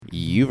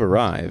You've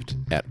arrived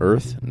at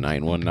Earth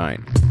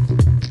 919.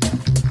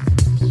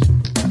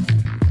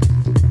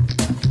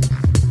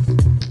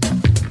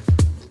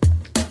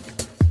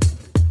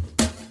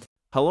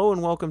 Hello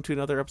and welcome to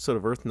another episode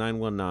of Earth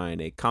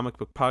 919, a comic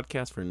book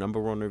podcast for number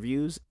one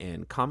reviews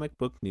and comic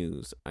book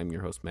news. I'm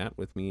your host, Matt.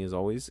 With me, as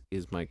always,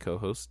 is my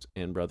co-host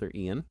and brother,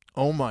 Ian.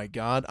 Oh my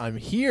god, I'm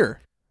here.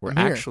 We're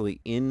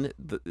actually in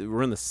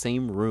the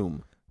same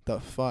room. The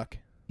fuck?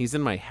 He's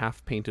in my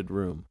half-painted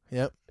room.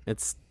 Yep.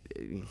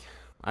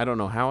 I don't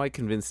know how I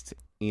convinced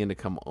Ian to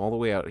come all the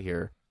way out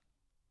here,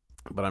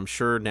 but I'm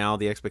sure now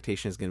the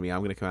expectation is going to be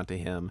I'm going to come out to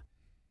him,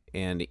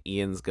 and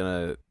Ian's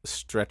going to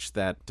stretch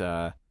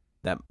that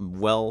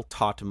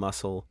well-taught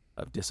muscle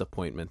of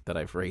disappointment that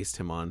I've raised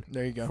him on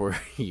there you go. For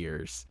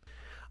years.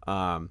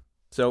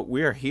 So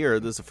we are here.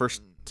 This is the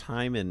first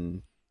time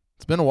in...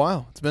 It's been a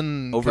while. It's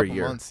been over a couple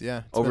year. Months.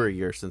 Yeah, over a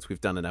year since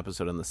we've done an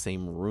episode in the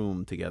same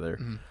room together.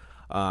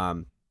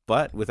 Mm-hmm.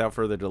 But without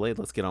further delay,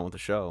 let's get on with the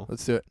show.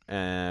 Let's do it.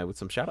 With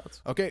some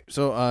shout-outs. Okay,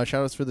 so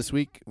shout-outs for this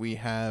week. We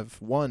have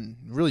one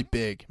really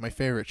big, my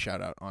favorite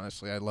shout-out,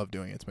 honestly. I love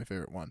doing it. It's my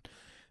favorite one.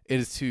 It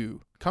is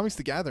to Comics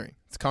The Gathering.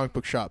 It's a comic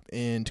book shop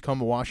in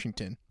Tacoma,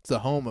 Washington. It's the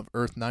home of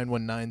Earth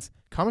 919's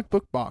comic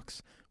book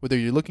box. Whether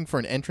you're looking for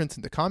an entrance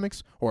into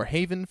comics or a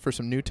haven for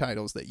some new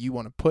titles that you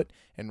want to put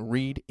and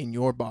read in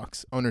your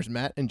box, owners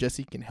Matt and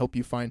Jesse can help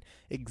you find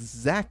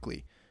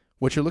exactly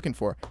what you're looking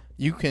for.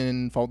 You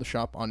can follow the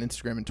shop on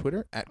Instagram and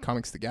Twitter at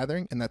Comics The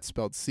Gathering, and that's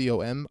spelled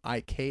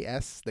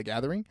COMIKS The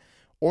Gathering.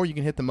 Or you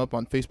can hit them up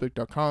on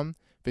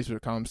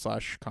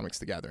Facebook.com/Comics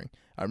The Gathering.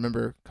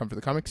 Remember, come for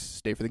the comics,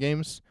 stay for the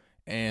games.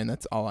 And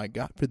that's all I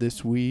got for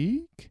this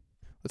week.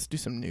 Let's do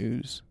some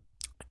news.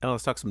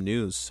 Let's talk some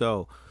news.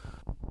 So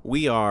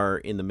we are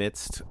in the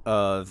midst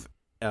of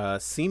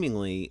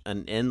seemingly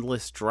an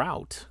endless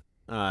drought.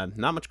 Not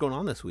much going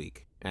on this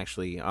week,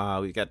 actually.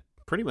 We got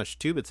pretty much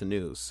two bits of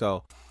news.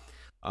 So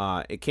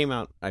it came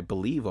out, I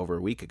believe, over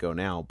a week ago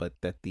now, but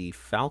that the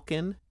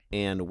Falcon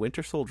and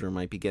Winter Soldier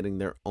might be getting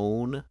their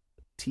own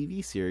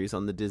TV series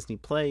on the Disney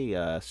Play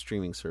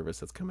streaming service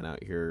that's coming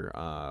out here.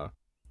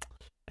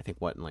 I think,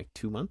 in like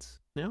 2 months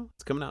now?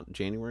 It's coming out in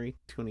January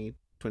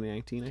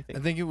 2019, I think.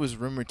 I think it was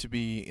rumored to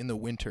be in the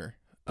winter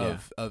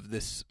of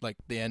this, like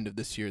the end of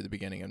this year, the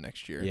beginning of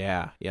next year.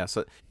 Yeah.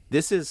 So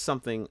this is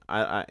something,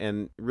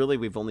 and really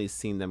we've only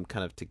seen them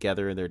kind of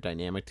together, their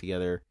dynamic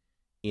together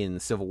in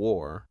Civil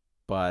War,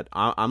 but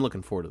I'm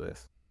looking forward to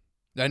this.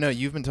 I know,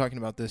 you've been talking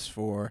about this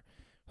for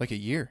like a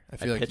year. I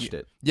pitched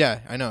it. Yeah,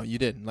 I know, you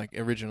did. Like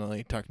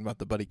originally talking about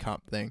the buddy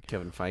cop thing.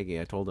 Kevin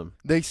Feige, I told him.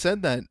 They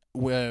said that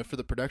for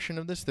the production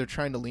of this, they're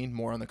trying to lean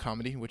more on the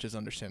comedy, which is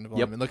understandable.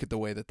 Yep. I mean, look at the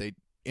way that they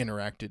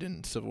interacted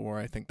in Civil War.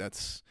 I think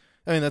that's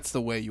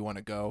the way you want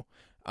to go.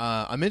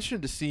 I'm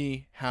interested to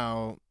see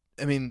how,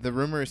 the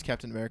rumor is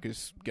Captain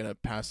America's going to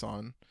pass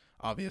on,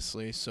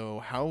 obviously. So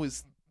how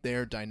is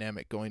their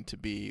dynamic going to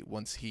be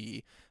once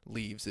he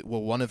leaves?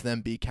 Will one of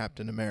them be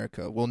Captain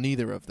America? Will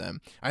neither of them?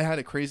 I had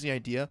a crazy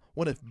idea.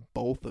 What if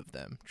both of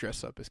them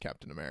dress up as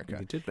Captain America?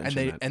 You did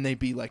mention that. And they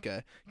be like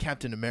a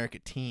Captain America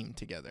team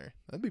together?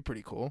 That'd be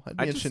pretty cool. I'd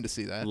be interested to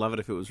see that. I'd love it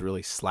if it was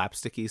really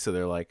slapsticky. So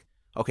they're like,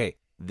 okay,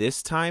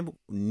 this time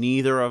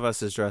neither of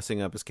us is dressing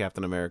up as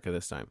Captain America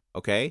this time.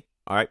 Okay?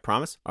 All right,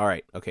 promise? All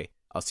right. Okay.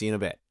 I'll see you in a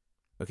bit.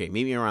 Okay,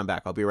 meet me around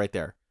back. I'll be right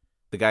there.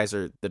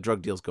 The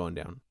drug deal's going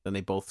down. Then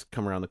they both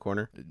come around the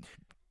corner.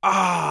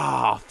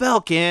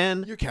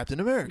 Falcon! You're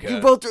Captain America.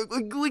 You both,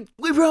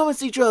 we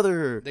promised each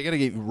other. They gotta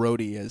get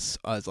Rhodey as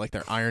like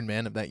their Iron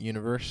Man of that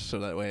universe, so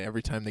that way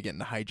every time they get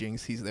into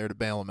hijinks, he's there to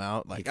bail them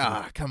out. Like,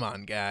 come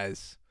on,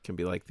 guys. Can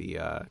be like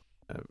the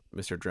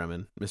Mr.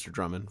 Drummond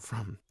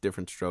from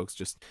Different Strokes.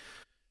 Just,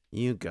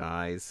 you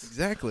guys.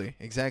 Exactly.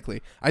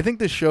 I think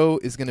this show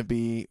is gonna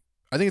be...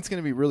 I think it's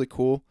going to be really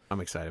cool.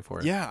 I'm excited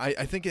for it. Yeah,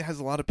 I think it has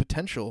a lot of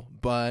potential,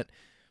 but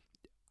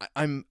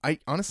I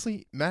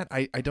honestly, Matt,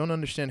 I don't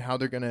understand how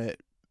they're going to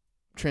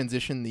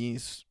transition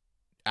these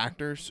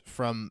actors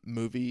from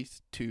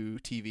movies to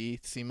TV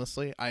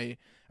seamlessly. I'm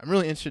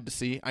really interested to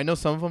see. I know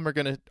some of them are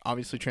going to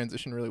obviously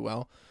transition really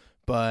well,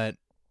 but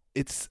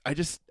I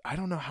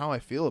don't know how I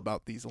feel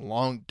about these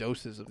long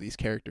doses of these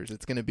characters.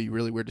 It's going to be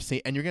really weird to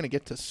see, and you're going to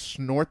get to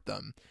snort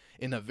them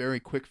in a very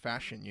quick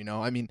fashion, you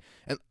know?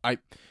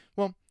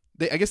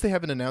 I guess they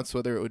haven't announced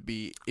whether it would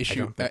be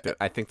issue.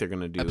 I think they're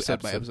going to do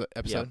episode by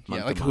episode.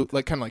 Yeah,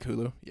 like kind of like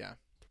Hulu. Yeah.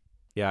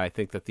 Yeah, I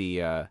think that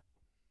the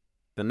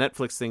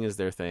Netflix thing is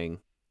their thing.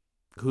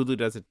 Hulu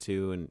does it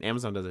too, and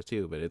Amazon does it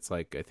too. But it's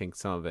like, I think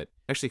some of it.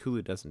 Actually,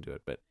 Hulu doesn't do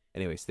it. But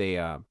anyways, they.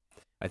 I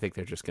think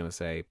they're just going to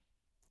say,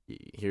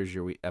 "Here's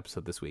your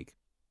episode this week."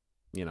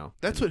 You know.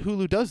 That's what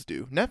Hulu does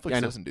do. Netflix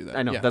doesn't do that.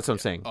 I know. That's what I'm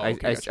saying. Oh,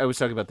 okay, I was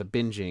talking about the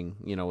binging.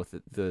 You know, with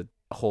the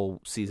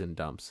whole season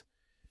dumps.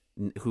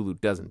 Hulu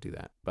doesn't do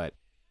that, but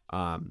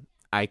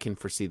I can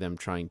foresee them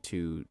trying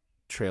to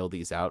trail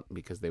these out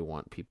because they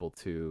want people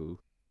to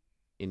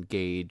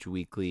engage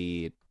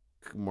weekly,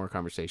 more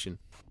conversation.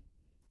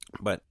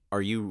 But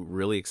are you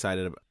really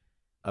excited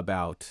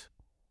about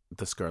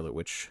the Scarlet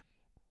Witch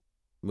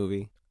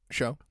movie?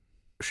 Show,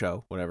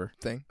 whatever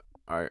thing.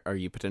 are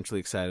you potentially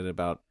excited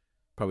about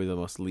probably the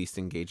most least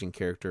engaging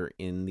character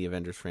in the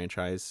Avengers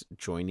franchise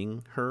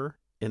joining her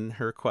in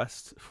her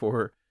quest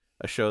for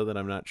a show that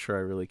I'm not sure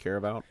I really care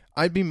about?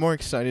 I'd be more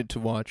excited to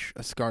watch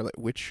a Scarlet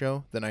Witch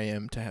show than I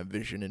am to have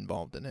Vision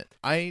involved in it.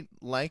 I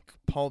like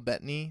Paul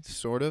Bettany,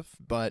 sort of,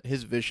 but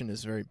his Vision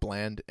is very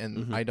bland,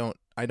 and I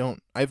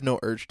have no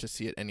urge to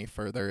see it any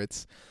further.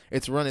 It's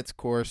run its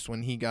course.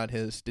 When he got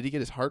did he get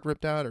his heart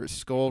ripped out or his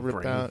skull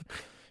ripped out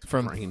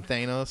from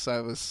Thanos?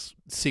 I was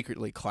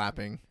secretly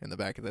clapping in the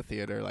back of the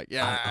theater, like,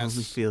 yeah, I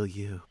only feel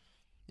you.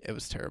 It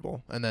was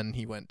terrible. And then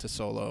he went to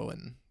Solo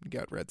and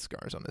got red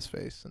scars on his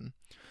face, and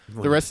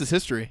the rest is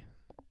history.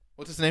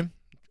 What's his name?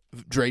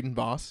 Drayden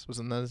Voss,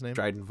 wasn't that his name?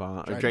 Drayden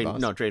Voss.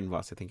 Drayden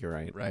Voss. I think you're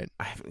right. Right.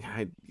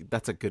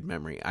 That's a good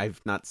memory.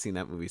 I've not seen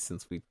that movie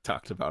since we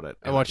talked about it.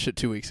 I watched it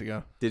 2 weeks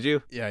ago. Did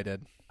you? Yeah, I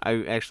did.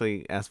 I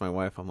actually asked my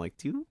wife. I'm like,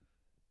 do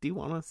you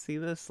want to see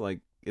this? Like,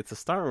 it's a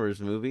Star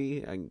Wars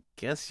movie. I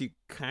guess you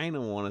kind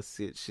of want to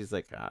see it. She's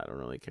like, I don't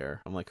really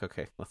care. I'm like,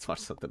 okay, let's watch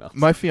something else.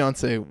 My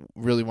fiance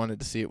really wanted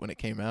to see it when it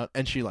came out,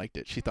 and she liked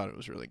it. She thought it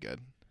was really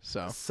good.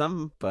 So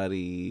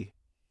somebody,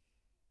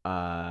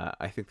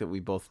 I think that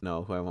we both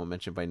know, who I won't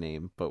mention by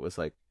name, but was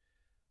like,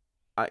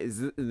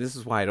 this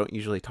is why I don't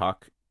usually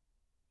talk.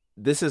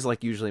 This is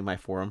like usually my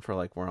forum for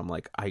like where I'm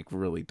like, I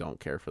really don't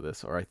care for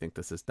this, or I think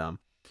this is dumb,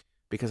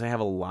 because I have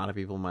a lot of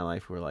people in my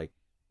life who are like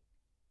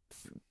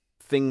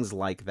things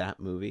like that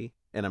movie,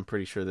 and I'm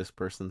pretty sure this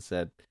person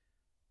said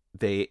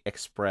they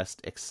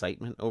expressed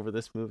excitement over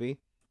this movie,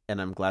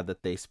 and I'm glad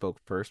that they spoke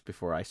first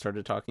before I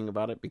started talking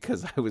about it,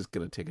 because I was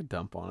gonna take a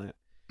dump on it.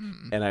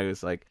 And I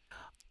was like,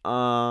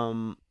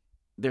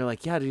 they're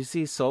like, yeah, did you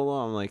see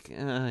Solo? I'm like,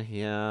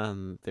 yeah.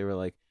 And they were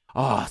like,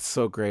 oh, it's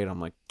so great. I'm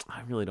like,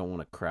 I really don't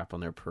want to crap on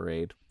their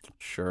parade.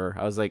 Sure.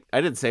 I was like,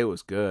 I didn't say it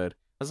was good.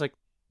 I was like,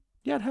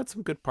 yeah, it had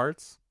some good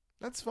parts.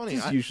 That's funny.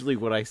 That's usually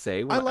what I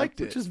say. I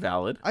liked it, which is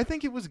valid. I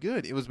think it was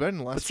good. It was better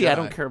than Last Jedi. But see, I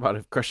don't care about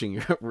it crushing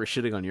we're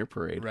shitting on your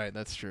parade. Right,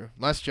 that's true.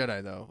 Last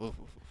Jedi, though.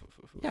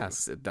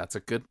 Yes, that's a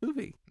good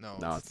movie. No,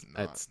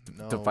 it's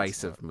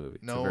divisive movie.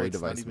 It's a very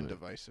divisive not even movie.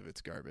 divisive.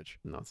 It's garbage.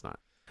 No, it's not.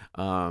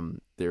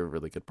 There are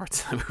really good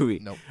parts of the movie.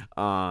 Nope.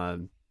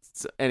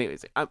 So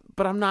anyways,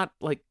 but I'm not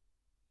like,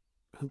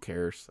 who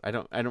cares? I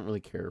don't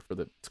really care for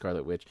the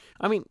Scarlet Witch.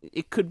 I mean,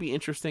 it could be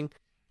interesting,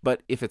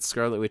 but if it's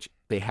Scarlet Witch,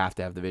 they have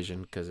to have the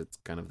Vision because it's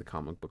kind of the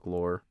comic book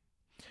lore.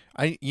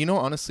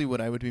 Honestly, what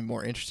I would be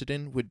more interested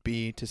in would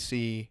be to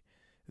see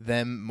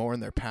them more in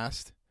their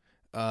past.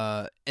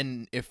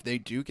 And if they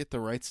do get the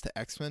rights to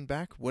X-Men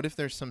back, what if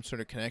there's some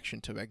sort of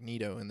connection to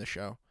Magneto in the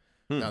show?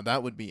 Now,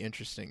 that would be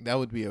interesting. That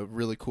would be a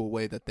really cool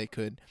way that they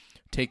could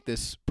take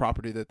this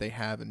property that they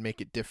have and make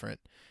it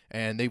different.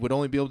 And they would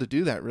only be able to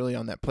do that really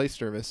on that Play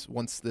service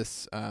once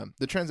this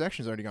the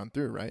transaction's already gone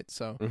through, right?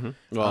 So,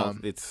 well,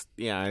 it's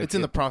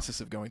in the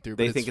process of going through.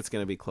 They think it's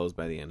going to be closed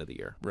by the end of the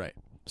year, right?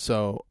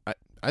 So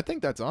I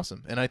think that's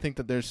awesome, and I think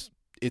that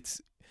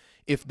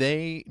if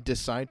they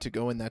decide to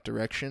go in that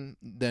direction,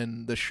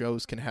 then the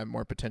shows can have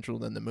more potential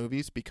than the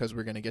movies, because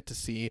we're going to get to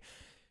see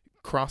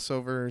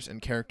crossovers and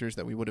characters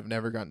that we would have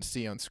never gotten to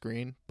see on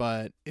screen.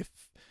 But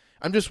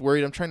I'm just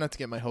worried, I'm trying not to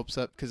get my hopes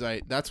up, because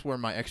that's where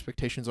my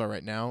expectations are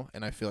right now,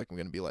 and I feel like I'm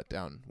going to be let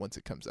down once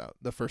it comes out.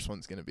 The first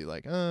one's going to be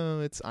like, oh,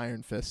 it's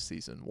Iron Fist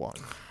season 1.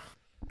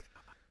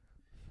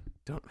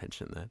 Don't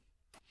mention that.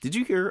 Did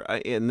you hear?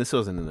 And this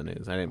wasn't in the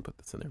news. I didn't put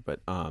this in there,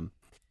 but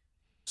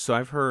so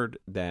I've heard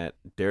that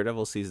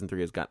Daredevil season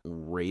 3 has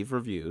gotten rave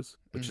reviews,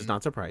 which is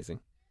not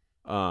surprising,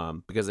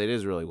 because it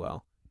is really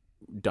well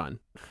done.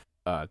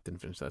 Didn't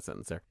finish that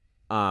sentence there.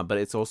 But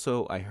it's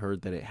also, I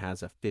heard that it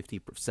has a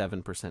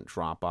 57%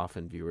 drop off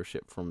in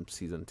viewership from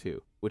season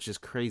 2, which is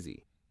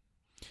crazy.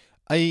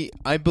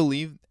 I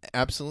believe,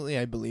 absolutely,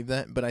 I believe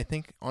that. But I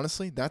think,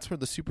 honestly, that's where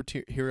the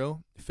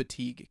superhero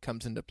fatigue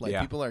comes into play.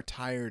 Yeah. People are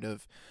tired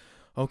of,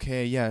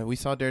 okay, yeah, we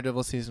saw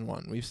Daredevil season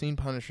 1. We've seen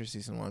Punisher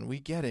season 1. We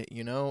get it,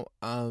 you know?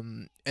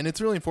 And it's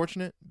really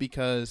unfortunate,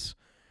 because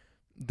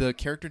the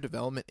character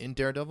development in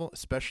Daredevil,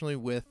 especially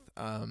with,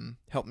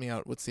 help me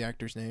out, what's the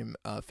actor's name?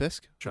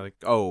 Fisk?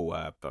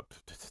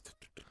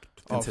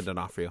 Vincent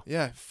D'Onofrio.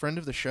 Yeah, friend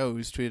of the show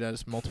who's tweeted at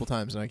us multiple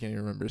times, and I can't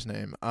even remember his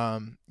name.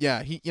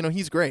 Yeah,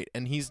 he's great,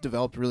 and he's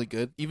developed really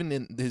good. Even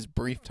in his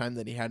brief time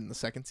that he had in the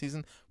second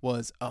season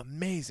was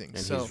amazing.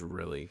 And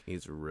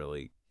he's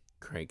really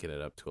cranking it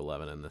up to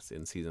 11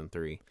 in season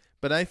 3.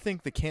 But I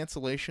think the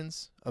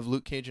cancellations of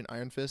Luke Cage and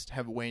Iron Fist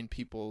have waned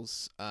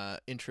people's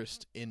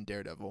interest in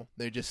Daredevil.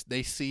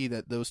 They see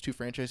that those two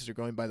franchises are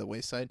going by the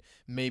wayside.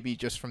 Maybe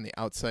just from the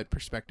outside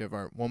perspective,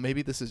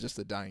 maybe this is just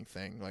a dying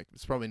thing. Like,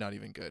 it's probably not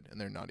even good,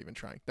 and they're not even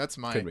trying. That's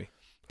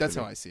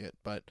how I see it.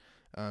 But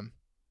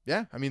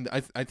yeah, I mean,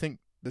 I think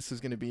this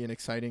is going to be an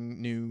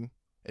exciting new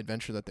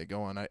adventure that they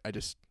go on. I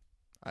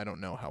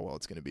don't know how well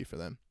it's going to be for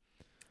them.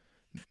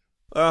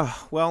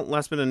 Well,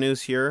 last bit of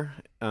news here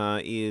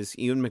is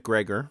Ewan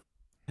McGregor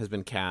has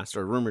been cast,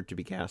 or rumored to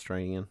be cast,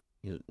 right, Ian?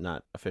 He's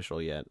not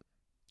official yet.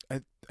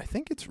 I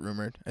think it's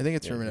rumored. I think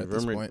it's rumored at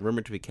this point.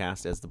 Rumored to be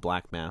cast as the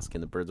Black Mask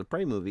in the Birds of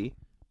Prey movie,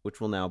 which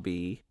will now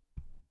be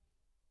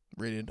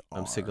Rated R.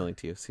 I'm signaling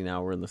to you. See,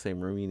 now we're in the same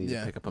room. You need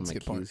to pick up on my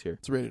cues here.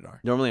 It's rated R.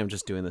 Normally, I'm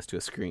just doing this to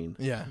a screen.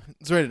 Yeah,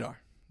 it's rated R.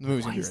 The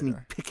movie's Why gonna be isn't he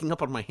rated R. picking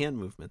up on my hand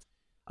movements?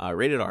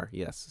 Rated R,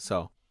 yes.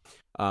 So,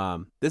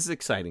 this is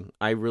exciting.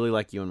 I really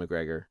like Ewan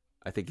McGregor.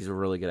 I think he's a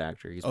really good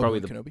actor. He's probably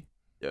the Kenobi.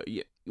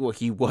 yeah. Well,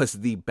 he was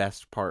the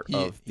best part He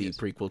of the is.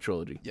 prequel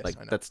trilogy. Yes, like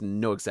I know. that's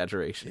no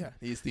exaggeration. Yeah,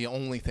 he's the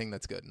only thing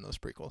that's good in those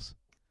prequels.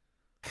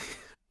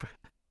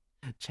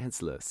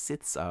 Chancellor,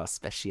 Sith's our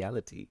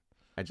speciality.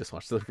 I just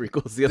watched the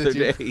prequels the other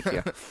Did day. you?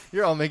 Yeah,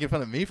 You're all making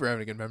fun of me for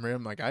having a good memory.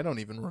 I'm like, I don't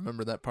even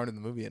remember that part of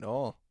the movie at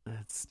all.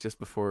 it's just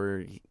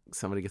before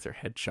somebody gets their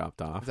head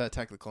chopped Is off. that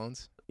Attack of the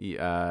Clones?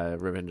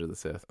 Revenge of the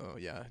Sith. Oh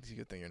yeah, it's a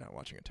good thing you're not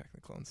watching Attack of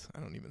the Clones. I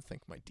don't even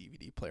think my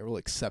DVD player will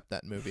accept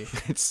that movie.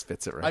 It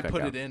spits it right I back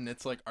put out. it in.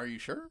 It's like, are you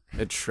sure?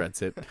 It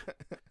shreds it.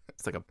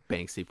 It's like a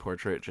Banksy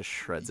portrait. It just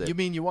shreds it. You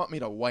mean you want me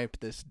to wipe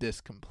this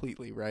disc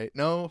completely, right?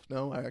 No,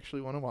 I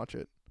actually want to watch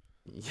it.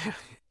 Yeah.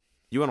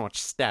 You want to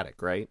watch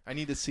Static, right? I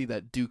need to see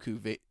that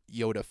Dooku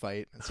Yoda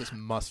fight. It's just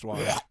must watch.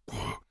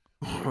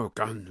 Master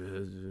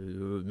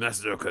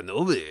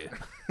Kenobi.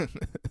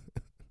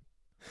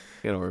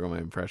 Gotta work on my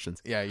impressions.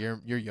 Yeah, you're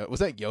Yoda. Was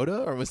that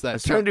Yoda or was that? I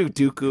was trying to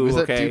do Dooku, Was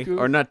that okay? Dooku?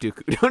 Or not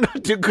Dooku. No, not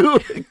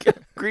Dooku.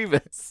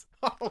 Grievous.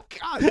 Oh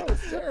God, that was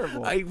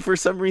terrible. For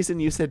some reason,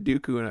 you said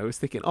Dooku, and I was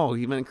thinking, oh,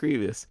 he meant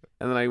Grievous.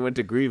 And then I went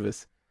to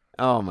Grievous.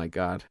 Oh, my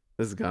God.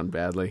 This has gone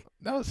badly.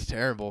 That was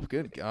terrible.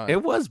 Good God.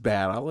 It was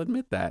bad. I'll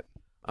admit that.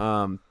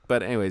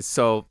 But anyways,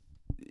 so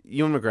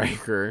Ewan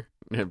McGregor,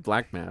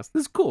 Black Mass.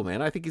 This is cool,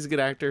 man. I think he's a good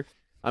actor.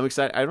 I'm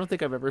excited. I don't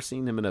think I've ever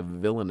seen him in a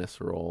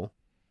villainous role.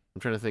 I'm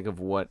trying to think of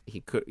what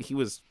he could. He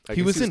was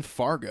in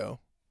Fargo.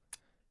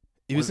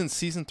 He was in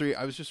season 3.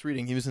 I was just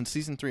reading. He was in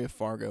season 3 of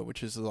Fargo,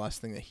 which is the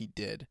last thing that he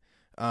did.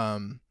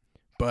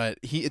 But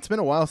it's been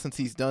a while since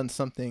he's done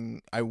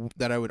something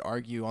that I would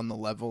argue on the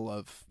level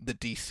of the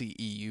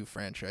DCEU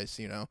franchise.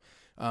 You know,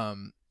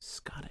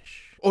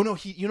 Scottish. Oh no,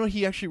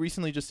 he actually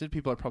recently just did.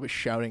 People are probably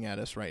shouting at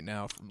us right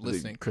now from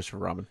listening. Christopher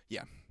Robin.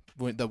 Yeah,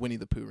 the Winnie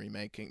the Pooh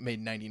remake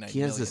made $99 He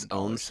has million. his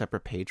own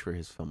separate page for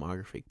his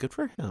filmography. Good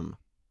for him.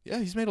 Yeah,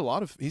 he's made a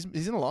lot of. He's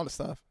in a lot of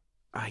stuff.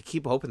 I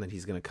keep hoping that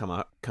he's gonna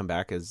come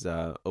back as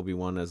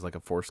Obi-Wan as like a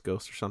Force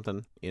ghost or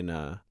something in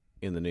the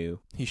new.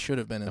 He should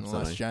have been in The Episode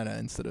Last Jedi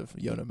instead of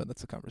Yoda, but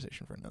that's a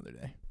conversation for another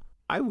day.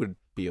 I would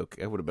be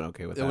okay. I would have been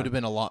okay with that. It would have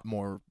been a lot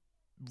more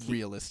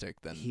realistic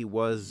than he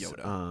was.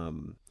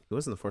 Yoda. He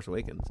was in The Force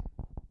Awakens.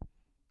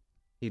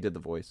 He did the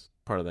voice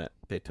part of that.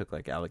 They took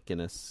like Alec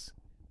Guinness,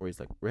 where he's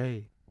like,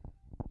 Rey,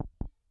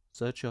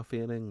 search your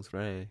feelings,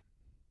 Rey.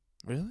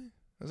 Really?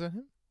 Is that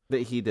him?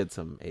 He did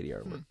some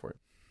ADR work for it.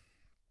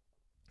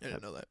 I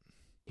didn't know that.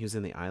 He was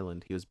in The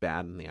Island. He was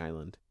bad in The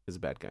Island. He was a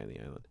bad guy in The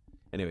Island.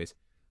 Anyways,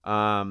 But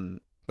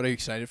are you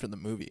excited for the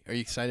movie? Are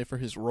you excited for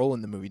his role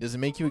in the movie? Does it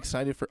make you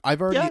excited for?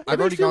 I've already makes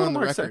me gone a on the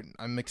little record. excited.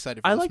 I'm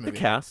excited for I this like movie. the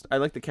cast. I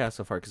like the cast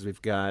so far because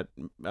we've got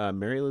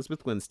Mary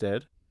Elizabeth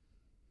Winstead,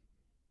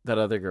 that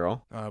other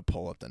girl,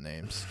 Pull up the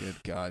names.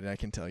 Good God, I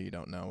can tell you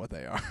don't know what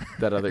they are.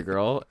 that other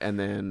girl, and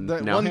then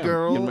That now one him,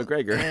 girl Ewan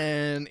McGregor.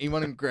 and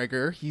Ewan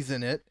McGregor. He's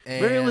in it.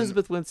 And Mary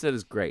Elizabeth Winstead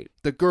is great.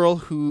 the girl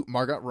who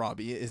Margot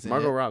Robbie is in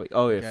Margot it. Robbie.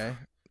 Oh yeah. Okay.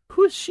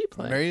 Who is she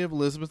playing? Mary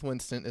Elizabeth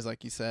Winston is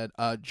like you said.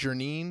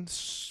 Janine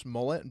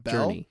Smollett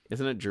Bell. Journey.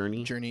 Isn't it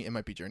Journey? Journey. It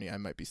might be Journey. I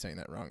might be saying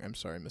that wrong. I'm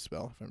sorry, Miss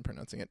Bell, if I'm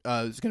pronouncing it.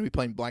 Is going to be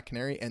playing Black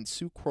Canary and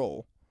Sue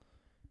Kroll.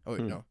 Oh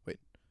wait, no, wait.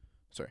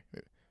 Sorry.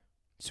 Wait.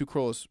 Sue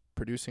Kroll is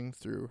producing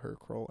through her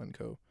Kroll &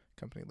 Co.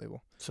 company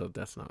label. So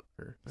that's not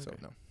her. So Okay.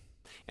 no.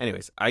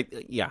 Anyways,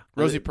 yeah.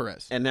 Rosie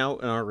Perez. And now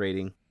in our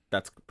rating,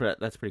 that's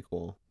pretty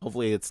cool.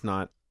 Hopefully, it's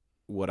not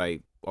what I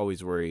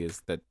always worry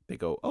is that they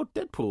go, "Oh,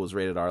 Deadpool was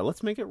rated R.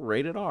 Let's make it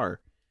rated R."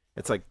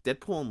 It's like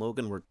Deadpool and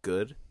Logan were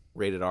good,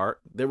 rated R.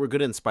 They were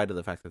good in spite of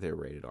the fact that they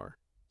were rated R.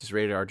 Just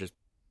rated R. Just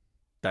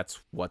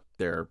that's what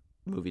their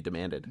movie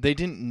demanded. They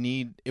didn't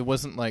need. It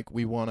wasn't like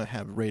we want to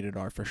have rated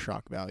R for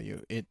shock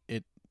value.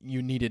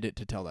 You needed it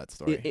to tell that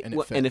story, and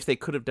it fit. And if they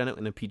could have done it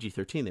in a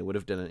PG-13, they would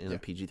have done it in a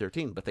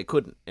PG-13, but they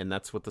couldn't, and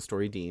that's what the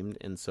story deemed.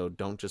 And so,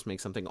 don't just make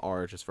something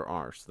R just for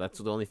R. So that's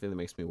the only thing that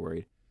makes me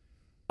worried.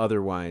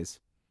 Otherwise,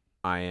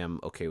 I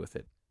am okay with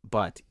it.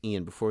 But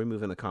Ian, before we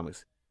move into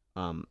comics,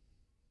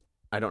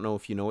 I don't know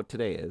if you know what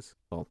today is.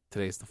 Well,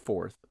 today's the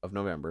 4th of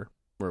November.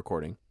 We're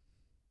recording.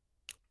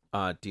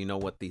 Do you know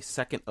what the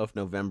 2nd of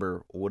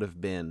November would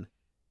have been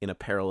in a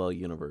parallel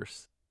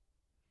universe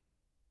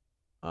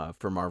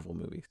for Marvel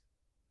movies?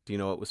 Do you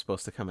know what was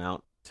supposed to come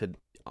out to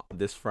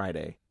this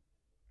Friday?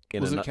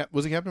 Was it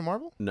Captain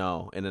Marvel?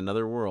 No, in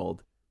another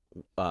world,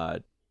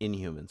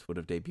 Inhumans would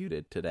have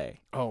debuted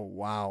today. Oh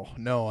wow!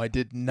 No, I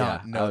did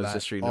not know that. I was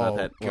just reading about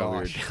that while we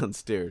were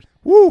downstairs.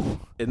 Woo!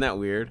 Isn't that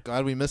weird?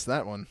 Glad we missed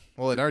that one.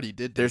 Well, it already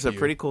did. There's a debut.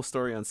 pretty cool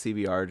story on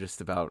CBR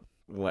just about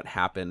what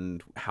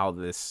happened, how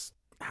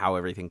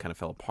everything kind of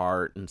fell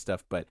apart and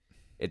stuff, but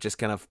it just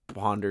kind of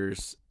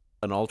ponders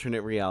an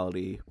alternate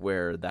reality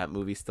where that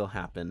movie still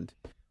happened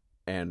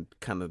and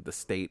kind of the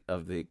state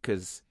of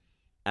because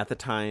at the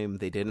time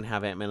they didn't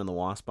have Ant-Man and the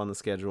Wasp on the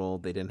schedule,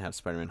 they didn't have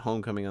Spider-Man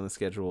Homecoming on the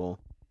schedule,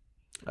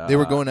 They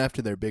were going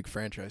after their big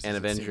franchises. And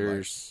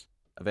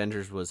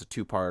Avengers was a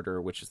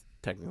 2-parter, which is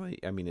technically,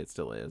 I mean, it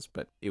still is,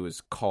 but it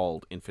was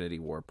called Infinity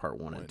War Part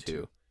 1 and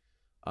 2.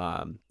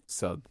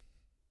 So,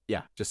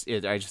 yeah,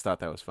 I just thought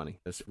that was funny.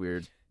 That's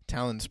weird.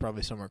 Talon's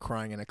probably somewhere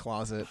crying in a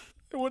closet.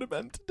 It would have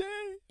been today.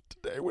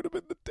 Today would have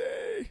been the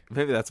day.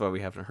 Maybe that's why we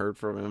haven't heard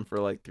from him for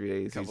like 3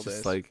 days. Couple He's just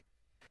days. like,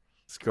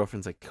 his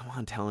girlfriend's like, come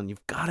on, Talon,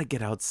 you've got to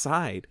get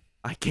outside.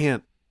 I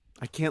can't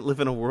live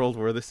in a world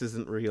where this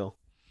isn't real.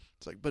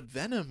 It's like, but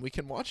Venom, we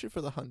can watch it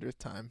for the 100th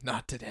time.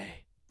 Not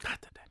today.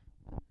 Not today.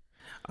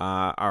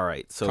 All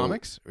right. So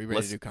comics? Are we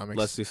ready to do comics?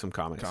 Let's do some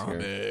comics here.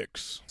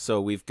 Comics. So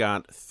we've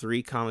got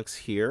 3 comics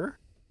here,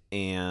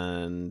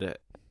 and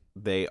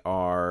they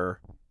are...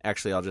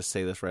 Actually, I'll just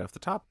say this right off the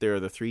top. There are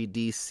the 3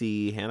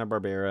 DC,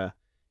 Hanna-Barbera,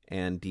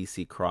 and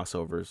DC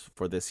crossovers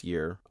for this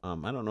year. I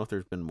don't know if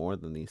there's been more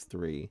than these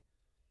 3,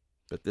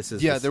 but this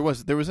is... Yeah, there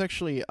was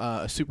actually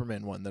a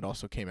Superman one that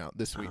also came out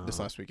this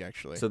last week,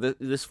 actually. So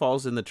this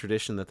falls in the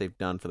tradition that they've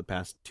done for the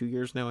past 2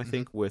 years now, I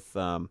think, with...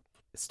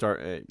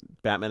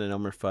 Batman and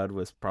Elmer Fudd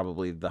was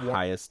probably the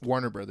highest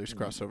Warner Brothers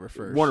crossover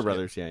first. Warner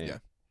Brothers, yeah.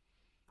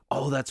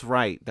 Oh, that's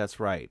right. Because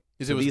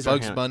So it was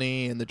Bugs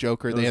Bunny and the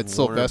Joker. They had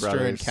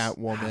Sylvester and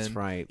Catwoman. That's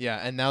right. Yeah,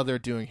 and now they're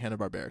doing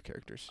Hanna-Barbera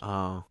characters.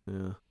 Oh,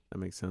 yeah, that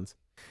makes sense.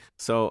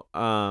 So,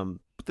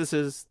 but this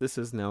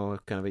is now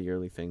kind of a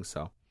yearly thing.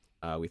 So,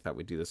 we thought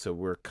we'd do this. So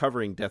we're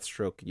covering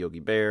Deathstroke, Yogi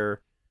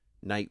Bear,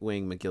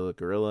 Nightwing, Magilla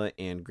Gorilla,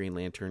 and Green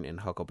Lantern and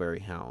Huckleberry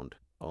Hound.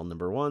 All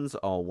number 1s,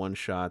 all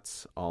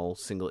one-shots, all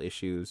single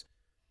issues.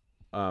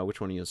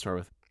 Which one are you going to start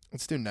with?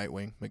 Let's do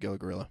Nightwing, Magilla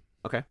Gorilla.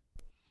 Okay.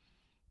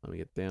 Let me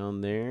get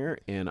down there,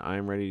 and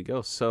I'm ready to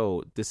go.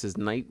 So, this is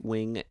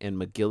Nightwing and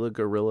Magilla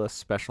Gorilla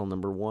Special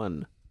Number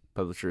 1.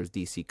 Publisher is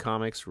DC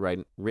Comics,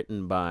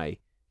 written by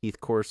Heath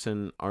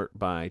Corson, art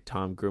by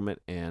Tom Grummett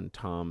and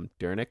Tom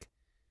Dernick.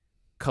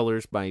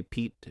 Colors by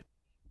Pete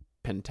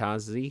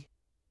Pentazzi,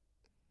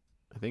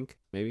 I think,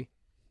 maybe.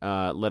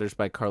 Letters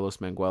by Carlos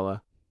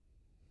Manguel.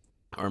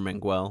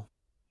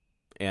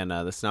 And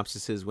the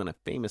synopsis is, when a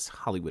famous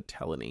Hollywood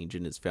talent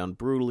agent is found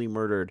brutally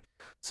murdered,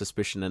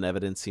 suspicion and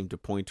evidence seem to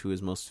point to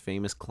his most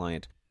famous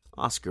client,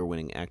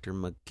 Oscar-winning actor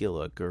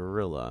Magilla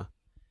Gorilla.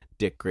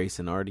 Dick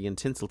Grayson, Artie, and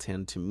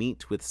Tinseltown to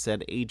meet with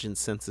said agent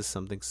senses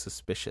something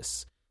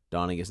suspicious.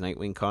 Donning his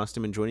Nightwing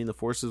costume and joining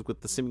forces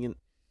with the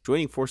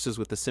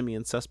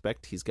simian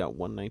suspect, he's got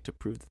one night to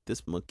prove that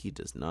this monkey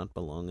does not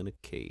belong in a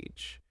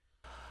cage.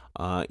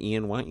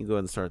 Ian, why don't you go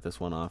ahead and start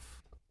this one off?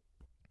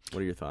 What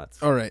are your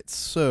thoughts? All right,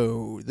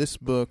 so this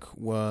book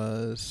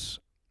was,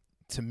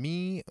 to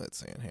me, let's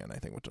say in hand, I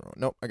think what's wrong.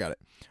 Nope, I got it.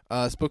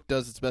 This book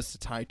does its best to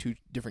tie 2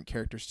 different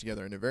characters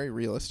together in a very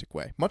realistic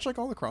way, much like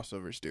all the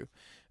crossovers do.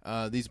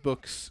 These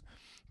books,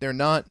 they're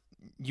not,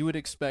 you would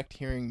expect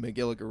hearing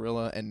Magilla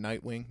Gorilla and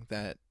Nightwing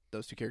that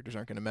those 2 characters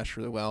aren't going to mesh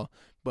really well,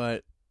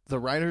 but the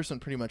writers on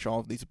pretty much all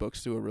of these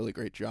books do a really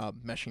great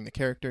job meshing the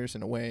characters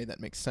in a way that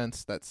makes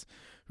sense, that's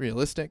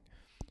realistic.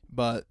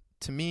 But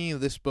to me,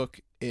 this book,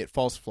 it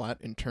falls flat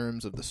in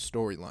terms of the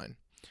storyline.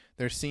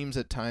 There seems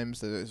at times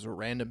that there's a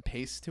random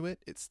pace to it.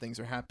 It's things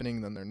are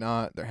happening, then they're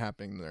not. They're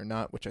happening, then they're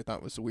not, which I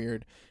thought was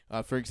weird.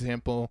 For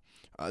example,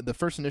 the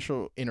first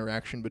initial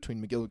interaction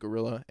between Magilla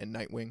Gorilla and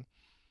Nightwing,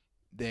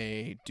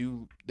 they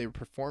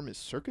perform his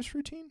circus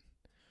routine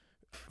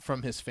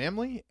from his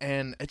family,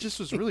 and it just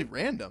was really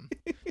random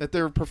that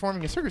they're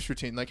performing a circus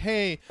routine. Like,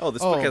 hey...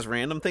 this book has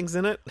random things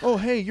in it? Oh,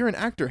 hey, you're an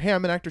actor. Hey,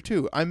 I'm an actor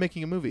too. I'm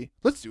making a movie.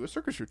 Let's do a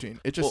circus routine.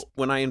 It just... Well,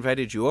 when I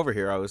invited you over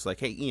here, I was like,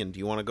 hey, Ian, do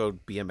you want to go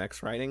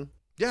BMX riding?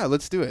 Yeah,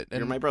 let's do it.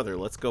 You're my brother.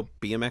 Let's go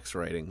BMX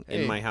riding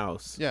in my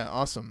house. Yeah,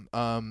 awesome.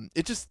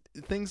 It just...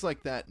 Things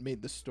like that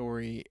made the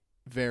story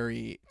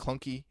very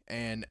clunky,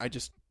 and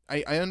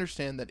I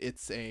understand that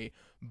it's a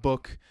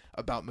book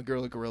about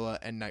Magilla Gorilla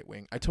and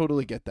Nightwing. I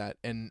totally get that,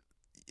 and...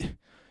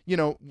 You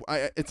know,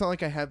 it's not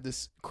like I have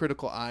this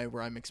critical eye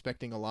where I'm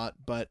expecting a lot,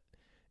 but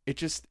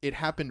it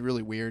happened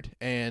really weird,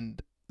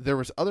 and there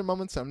was other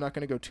moments. I'm not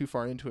going to go too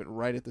far into it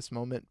right at this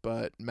moment,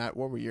 but Matt,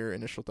 what were your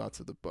initial thoughts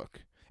of the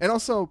book? And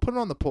also, put it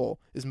on the poll.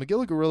 Is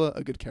Magilla Gorilla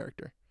a good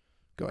character?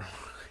 Go ahead.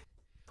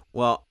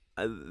 Well,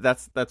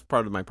 that's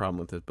part of my problem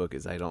with this book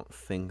is I don't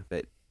think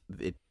that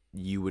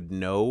you would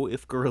know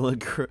if Magilla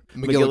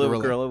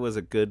Gorilla was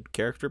a good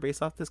character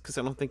based off this, because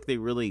I don't think they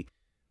really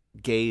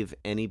gave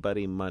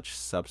anybody much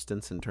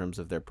substance in terms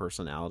of their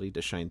personality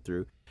to shine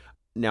through.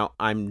 Now,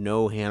 I'm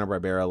no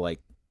Hanna-Barbera like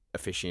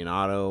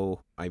aficionado.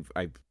 I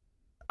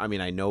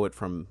mean, I know it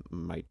from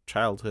my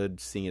childhood,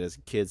 seeing it as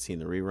a kid, seeing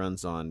the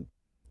reruns on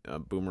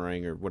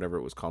Boomerang or whatever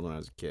it was called when I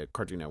was a kid,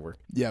 Cartoon Network.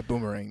 Yeah,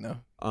 Boomerang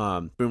now.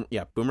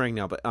 Boomerang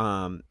now. But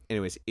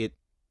anyways,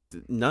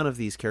 none of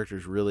these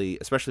characters really,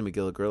 especially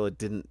Magilla Gorilla,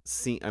 didn't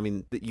seem. I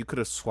mean, you could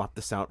have swapped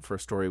this out for a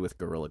story with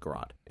Gorilla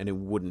Grodd, and it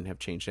wouldn't have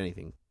changed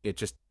anything. It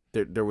just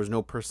there was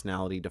no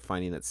personality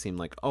defining that seemed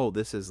like, oh,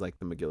 this is like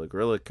the Magilla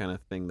Gorilla kind of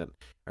thing that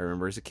I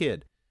remember as a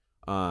kid.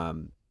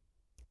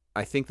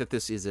 I think that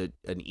this is an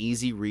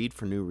easy read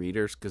for new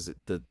readers because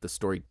the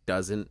story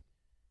doesn't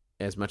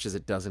as much as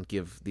it doesn't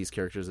give these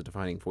characters a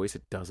defining voice,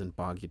 it doesn't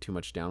bog you too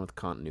much down with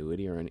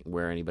continuity or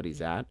where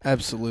anybody's at.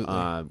 Absolutely.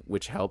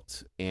 Which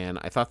helped. And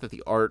I thought that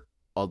the art,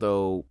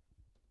 although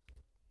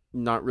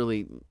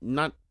nothing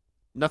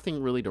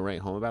really to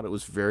write home about, it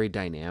was very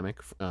dynamic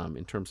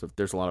in terms of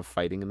there's a lot of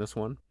fighting in this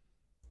one,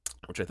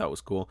 which I thought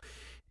was cool.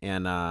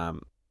 And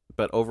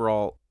but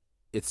overall,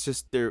 it's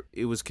just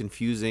it was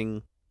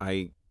confusing.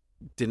 I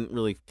didn't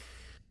really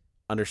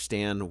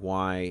understand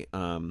why.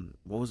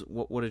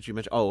 What did you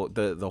mention? Oh,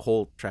 the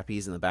whole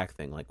trapeze in the back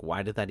thing. Like,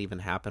 why did that even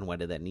happen? Why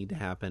did that need to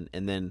happen?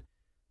 And then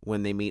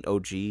when they meet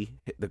OG,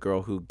 the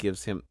girl who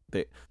gives him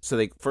they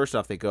first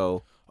off they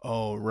go.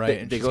 Oh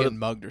right, they she's go getting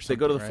mugged or something. They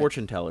go to the right?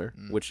 fortune teller,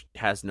 which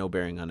has no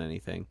bearing on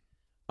anything.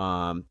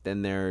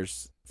 Then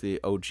there's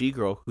the OG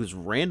girl who's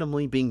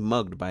randomly being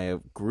mugged by a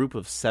group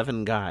of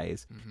 7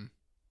 guys. Mm-hmm.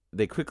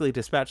 They quickly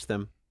dispatch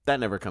them. That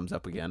never comes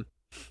up again.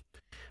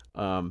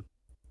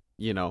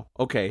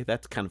 Okay,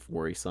 that's kind of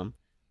worrisome.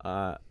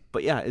 But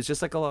yeah, it's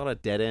just like a lot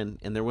of dead end,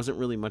 and there wasn't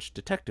really much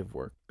detective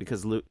work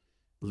because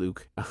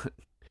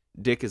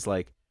Dick is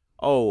like,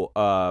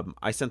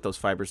 I sent those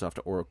fibers off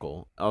to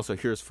Oracle. Also,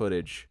 here's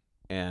footage.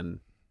 And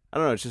I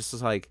don't know, it's just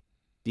like,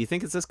 do you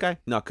think it's this guy?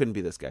 No, it couldn't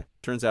be this guy.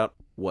 Turns out,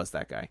 was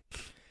that guy.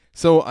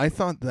 So I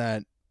thought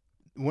that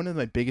one of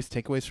my biggest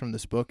takeaways from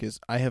this book is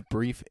I have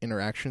brief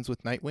interactions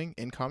with Nightwing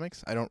in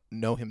comics. I don't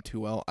know him too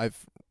well.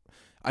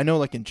 I know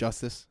like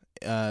Injustice,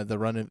 the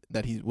run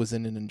that he was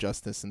in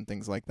Injustice and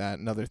things like that,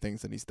 and other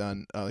things that he's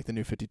done, like the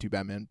New 52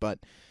 Batman. But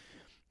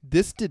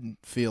this didn't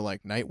feel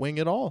like Nightwing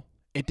at all.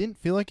 It didn't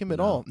feel like him at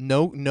all.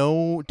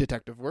 No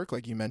detective work,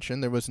 like you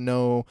mentioned. There was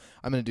no,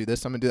 I'm going to do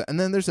this, I'm going to do that. And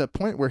then there's a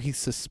point where he's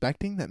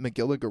suspecting that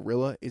Magilla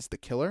Gorilla is the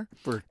killer.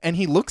 And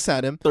he looks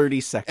at him.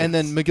 30 seconds. And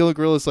then Magilla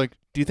Gorilla's like,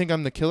 do you think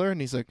I'm the killer? And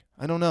he's like,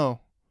 I don't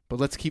know, but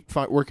let's keep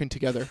working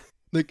together.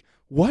 Like,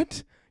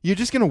 what? You're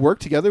just going to work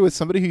together with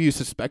somebody who you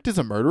suspect is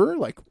a murderer?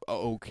 Like,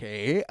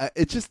 okay.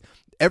 It's just,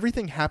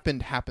 everything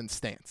happened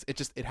happenstance.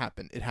 It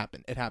happened.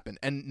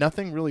 And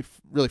nothing really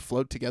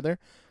flowed together.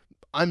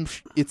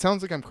 It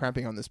sounds like I'm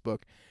crapping on this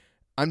book.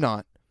 I'm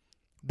not.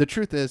 The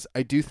truth is,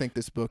 I do think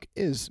this book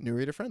is new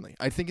reader friendly.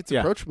 I think it's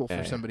approachable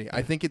for somebody.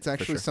 I think it's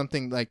actually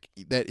something like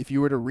that if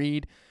you were to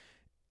read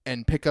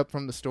and pick up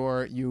from the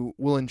store, you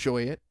will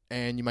enjoy it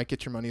and you might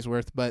get your money's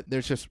worth, but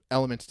there's just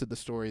elements to the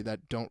story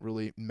that don't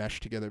really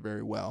mesh together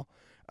very well.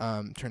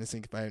 Trying to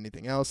think if I have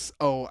anything else.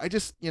 Oh, I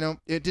just,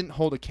 it didn't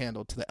hold a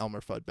candle to the Elmer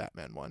Fudd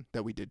Batman one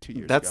that we did 2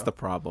 years ago. That's the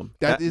problem.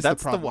 That's the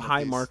problem. That's the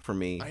high mark for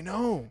me. I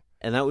know.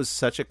 And that was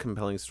such a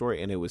compelling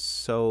story, and it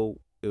was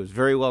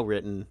very well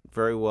written,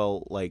 very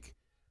well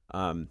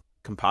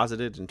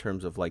composited in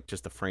terms of like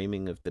just the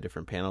framing of the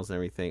different panels and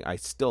everything. I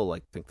still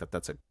think that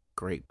that's a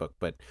great book.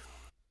 But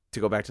to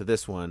go back to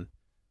this one,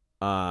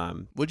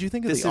 what do you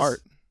think of the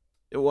art?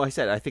 Well, I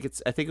think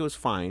it was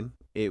fine.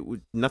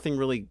 Nothing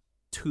really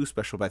too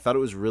special, but I thought it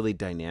was really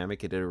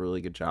dynamic. It did a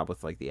really good job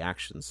with like the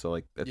action. So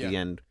like at the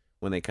end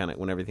when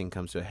everything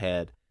comes to a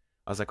head,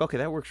 I was like, okay,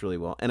 that works really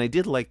well. And I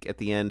did like at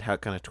the end how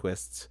it kind of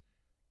twists.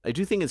 I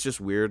do think it's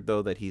just weird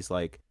though that he's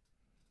like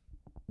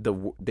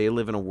they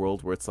live in a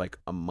world where it's like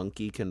a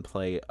monkey can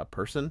play a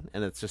person,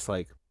 and it's just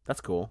like, that's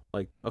cool.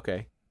 Like,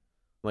 okay,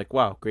 like,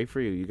 wow, great for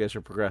you. You guys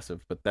are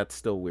progressive, but that's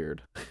still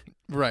weird.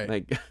 Right.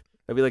 Like,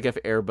 it'd be like if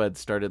Air Bud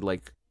started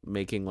like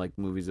making like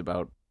movies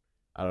about,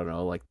 I don't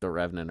know, like The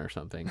Revenant or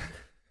something.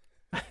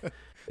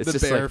 It's the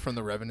bear from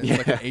The Revenant is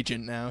like an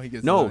agent now. He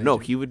gets no,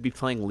 he would be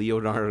playing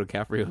Leonardo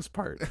DiCaprio's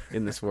part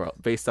in this world,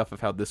 based off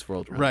of how this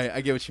world runs. Right,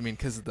 I get what you mean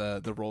because of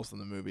the roles in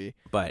the movie.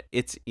 But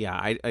it's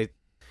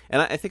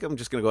I think I'm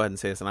just gonna go ahead and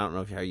say this, and I don't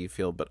know how you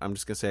feel, but I'm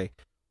just gonna say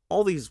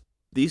all these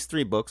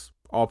 3 books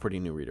all pretty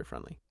new reader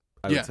friendly.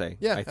 I would say.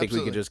 Yeah, I think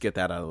we could just get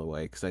that out of the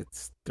way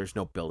because there's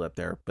no build up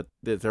there, but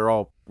they're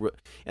all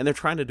and they're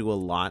trying to do a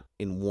lot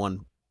in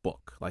one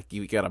book. Like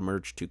you got to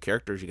merge 2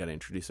 characters, you got to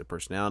introduce the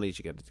personalities,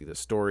 you got to do the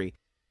story.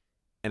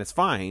 And it's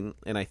fine,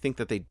 and I think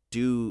that they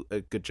do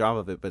a good job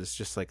of it, but it's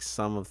just like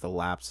some of the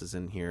lapses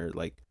in here.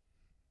 Like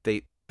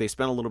they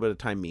spent a little bit of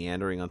time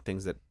meandering on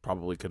things that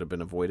probably could have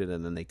been avoided,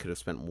 and then they could have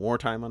spent more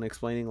time on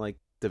explaining, like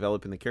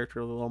developing the character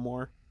a little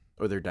more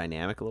or their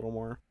dynamic a little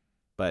more.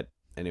 But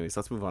anyways,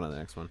 let's move on to the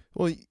next one.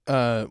 Well,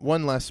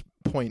 one last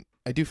point.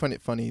 I do find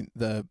it funny.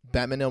 The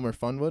Batman Elmer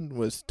Fudd one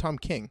was Tom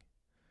King.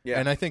 Yeah.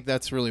 And I think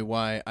that's really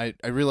why I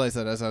realized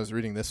that as I was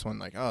reading this one,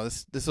 like, oh,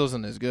 this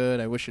wasn't as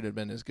good. I wish it had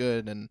been as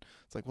good. And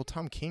it's like, well,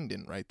 Tom King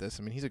didn't write this.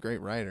 I mean, he's a great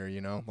writer,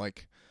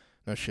 like,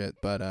 no shit.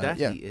 But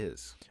he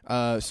is.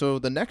 So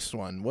the next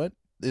one, what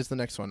is the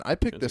next one? I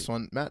picked this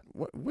one. Matt,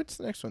 what's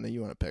the next one that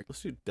you want to pick?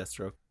 Let's do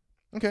Deathstroke.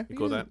 Okay. You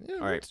cool with that? Yeah,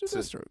 all right. Let's do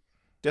Deathstroke.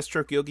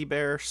 Deathstroke Yogi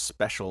Bear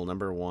Special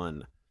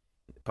 #1.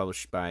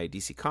 Published by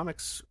DC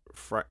Comics.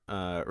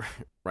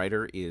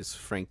 Writer is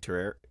Frank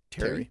Terry.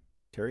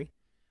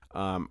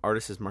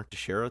 Artist is Mark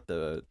Teixeira,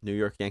 the New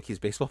York Yankees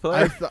baseball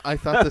player. I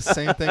thought the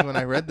same thing when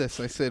I read this.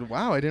 I said,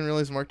 wow, I didn't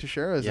realize Mark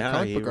Teixeira is a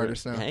comic book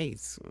artist now. Hey,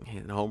 he's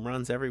hitting home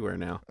runs everywhere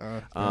now.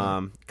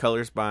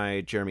 Colors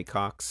by Jeremy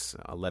Cox.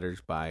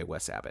 Letters by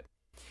Wes Abbott.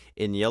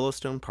 In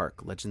Yellowstone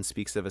Park, legend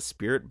speaks of a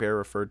spirit bear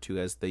referred to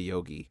as the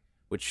Yogi,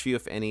 which few,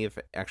 if any, have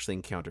actually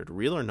encountered.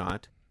 Real or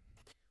not,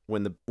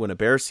 when a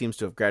bear seems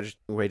to have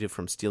graduated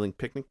from stealing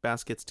picnic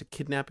baskets to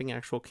kidnapping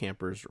actual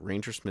campers,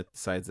 Ranger Smith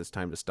decides it's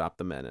time to stop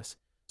the menace.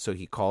 So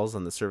he calls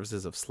on the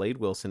services of Slade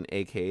Wilson,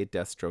 a.k.a.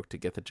 Deathstroke, to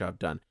get the job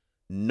done.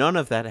 None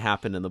of that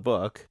happened in the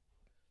book.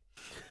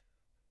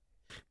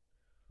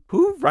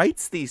 Who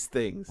writes these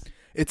things?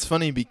 It's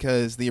funny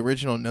because the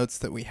original notes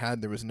that we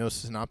had, there was no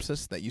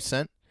synopsis that you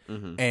sent.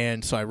 Mm-hmm.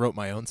 And so I wrote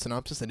my own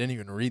synopsis. I didn't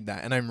even read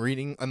that. And I'm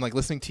like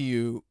listening to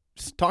you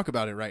talk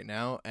about it right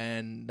now.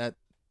 And that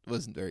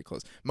wasn't very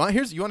close. You want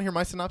to hear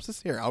my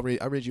synopsis? Here, I'll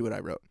read you what I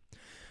wrote.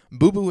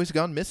 Boo Boo has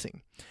gone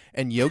missing,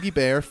 and Yogi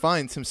Bear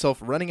finds himself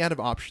running out of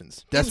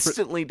options.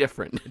 Instantly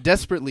different.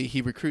 Desperately,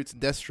 he recruits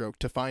Deathstroke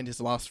to find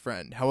his lost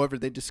friend. However,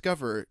 they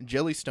discover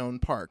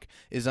Jellystone Park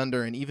is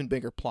under an even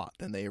bigger plot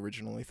than they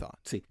originally thought.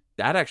 See,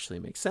 that actually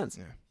makes sense.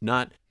 Yeah.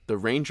 Not the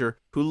Ranger,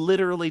 who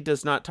literally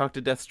does not talk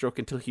to Deathstroke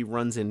until he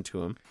runs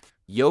into him.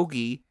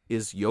 Yogi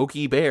is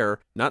Yogi Bear,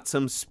 not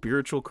some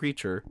spiritual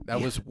creature.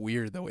 That was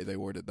weird the way they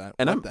worded that.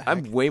 And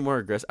I'm way more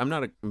aggressive. I'm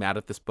not mad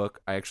at this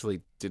book. I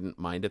actually didn't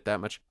mind it that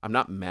much. I'm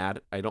not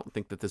mad. I don't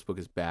think that this book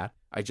is bad.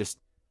 I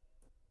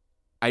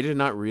did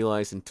not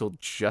realize until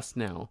just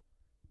now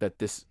that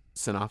this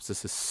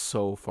synopsis is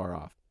so far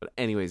off. But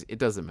anyways, it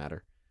doesn't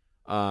matter.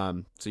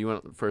 So you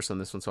went first on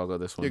this one, so I'll go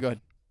this one. Yeah, go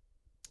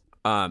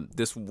ahead.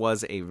 This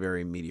was a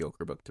very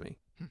mediocre book to me.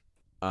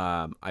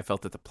 I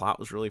felt that the plot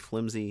was really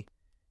flimsy.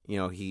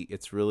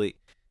 It's really,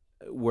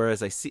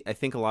 whereas I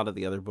think a lot of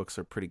the other books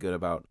are pretty good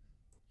about,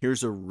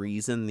 here's a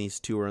reason these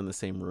two are in the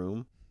same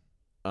room.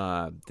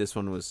 This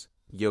one was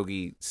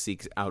Yogi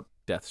seeks out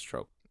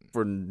Deathstroke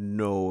for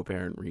no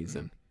apparent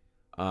reason.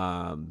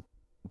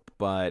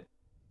 But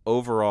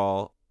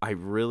overall, I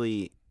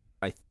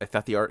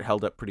thought the art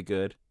held up pretty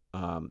good.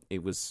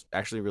 It was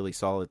actually really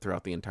solid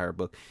throughout the entire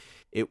book.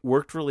 It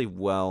worked really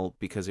well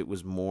because it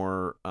was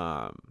more,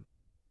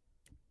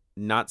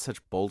 not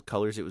such bold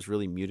colors. It was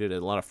really muted. A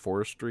lot of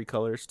forestry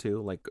colors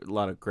too, like a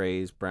lot of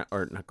grays,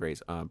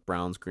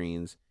 browns,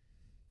 greens,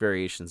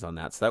 variations on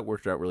that. So that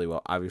worked out really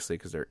well, obviously,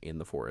 because they're in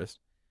the forest.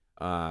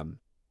 But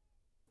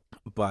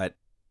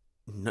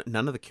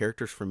none of the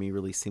characters for me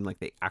really seemed like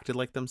they acted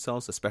like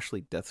themselves,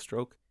 especially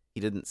Deathstroke. He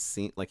didn't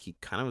seem like, he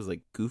kind of was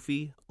like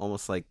goofy,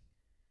 almost like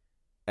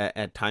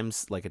at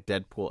times like a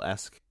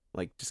Deadpool-esque,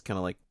 like just kind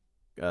of like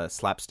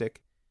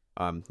slapstick.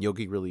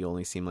 Yogi really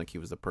only seemed like he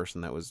was a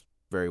person that was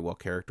very well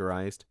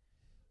characterized.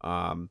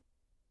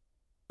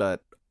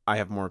 But I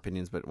have more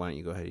opinions, but why don't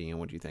you go ahead, Ian?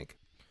 What do you think?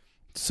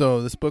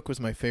 So this book was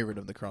my favorite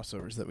of the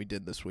crossovers that we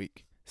did this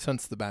week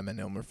since the Batman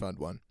Elmer Fudd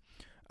one.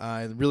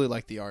 I really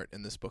liked the art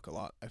in this book a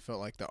lot. I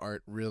felt like the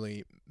art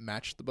really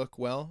matched the book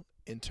well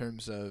in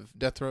terms of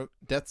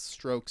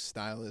Deathstroke's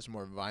style is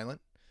more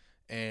violent,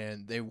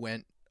 and they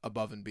went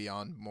above and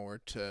beyond more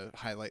to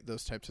highlight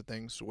those types of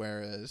things,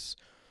 whereas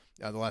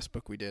the last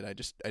book we did, I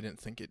didn't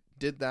think it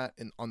did that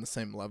on the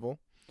same level.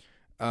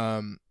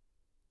 I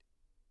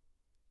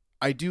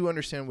do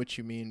understand what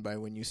you mean by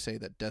when you say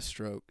that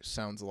Deathstroke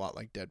sounds a lot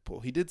like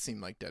Deadpool. He did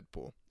seem like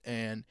Deadpool,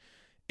 and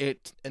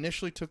it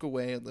initially took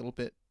away a little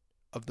bit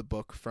of the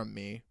book from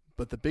me,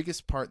 but the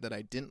biggest part that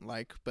I didn't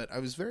like, but I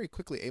was very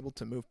quickly able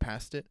to move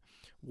past it,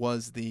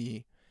 was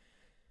the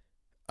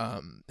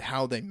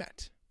how they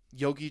met.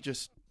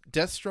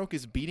 Deathstroke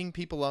is beating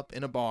people up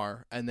in a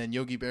bar, and then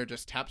Yogi Bear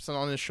just taps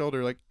on his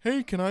shoulder like,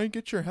 "Hey, can I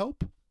get your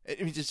help?"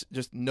 It was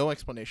just no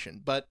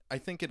explanation. But I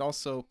think it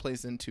also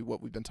plays into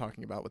what we've been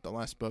talking about with the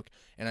last book,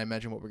 and I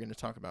imagine what we're going to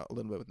talk about a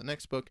little bit with the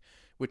next book,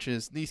 which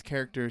is these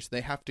characters,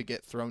 they have to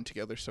get thrown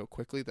together so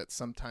quickly that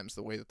sometimes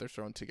the way that they're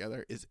thrown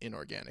together is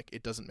inorganic.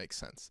 It doesn't make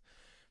sense.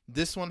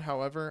 This one,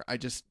 however,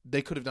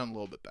 they could have done a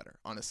little bit better,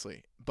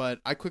 honestly.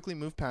 But I quickly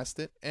moved past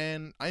it,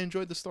 and I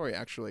enjoyed the story,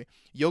 actually.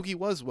 Yogi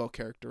was well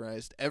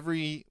characterized.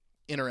 Every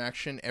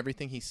interaction,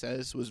 everything he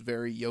says was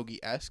very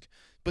Yogi-esque,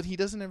 but he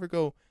doesn't ever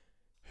go,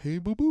 "Hey,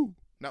 boo-boo."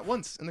 Not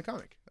once in the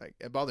comic. Like,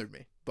 it bothered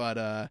me. But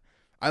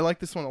I like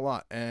this one a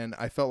lot, and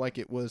I felt like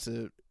it was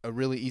a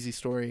really easy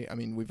story. I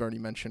mean, we've already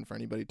mentioned for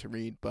anybody to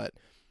read, but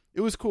it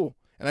was cool.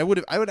 And I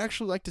would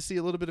actually like to see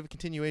a little bit of a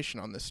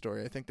continuation on this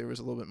story. I think there was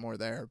a little bit more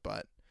there,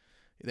 but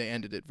they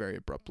ended it very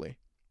abruptly.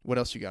 What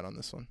else you got on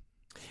this one?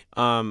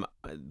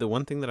 The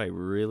one thing that I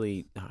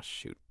really... Oh,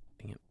 shoot.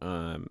 Dang it.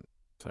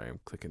 Sorry, I'm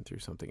clicking through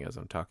something as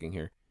I'm talking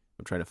here.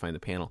 I'm trying to find the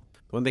panel.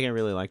 The one thing I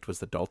really liked was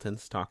the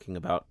Daltons talking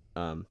about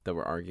that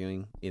were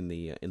arguing in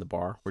the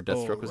bar where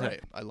Deathstroke was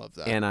at. I love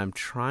that. And I'm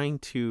trying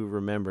to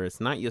remember.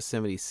 It's not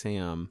Yosemite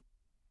Sam.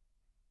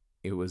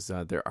 It was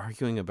they're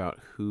arguing about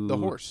who the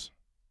horse.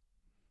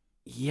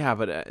 Yeah,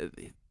 but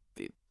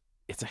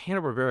it's a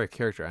Hanna-Barbera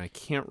character. And I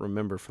can't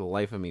remember for the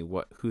life of me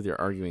who they're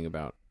arguing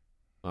about.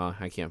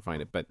 I can't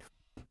find it, but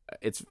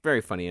it's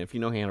very funny. And if you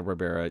know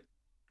Hanna-Barbera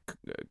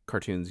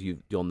cartoons,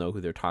 you'll know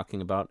who they're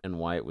talking about and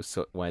why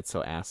it's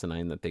so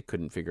asinine that they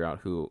couldn't figure out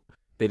who.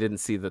 They didn't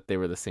see that they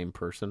were the same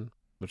person,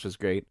 which is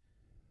great.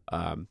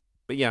 But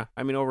yeah,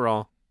 I mean,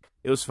 overall,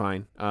 it was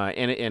fine.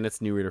 And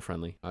it's new reader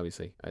friendly,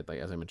 obviously,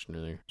 as I mentioned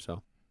earlier.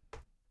 So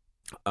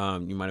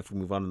You mind if we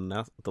move on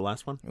to the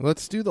last one?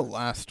 Let's do the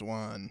last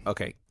one.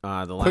 Okay.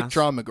 Quick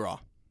Draw McGraw.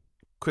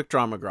 Quick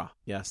Draw McGraw.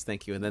 Yes,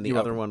 thank you. And then the You're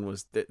other welcome. one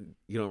was that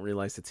you don't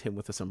realize it's him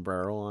with a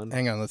sombrero on.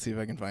 Hang on, let's see if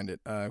I can find it.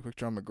 Quick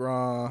Draw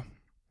McGraw.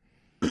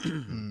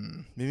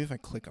 Maybe if I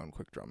click on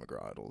Quick Draw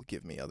McGraw, it'll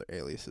give me other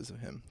aliases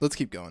of him. Let's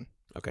keep going.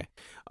 Okay.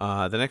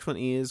 The next one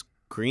is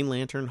Green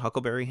Lantern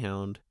Huckleberry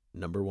Hound,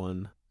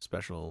 #1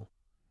 special,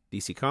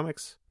 DC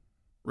Comics.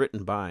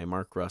 Written by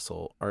Mark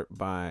Russell, art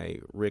by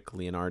Rick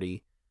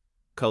Leonardi,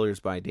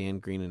 colors by Dan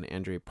Green and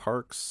Andre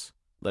Parks,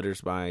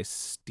 letters by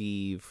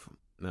Steve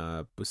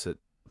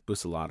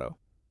Buccellato.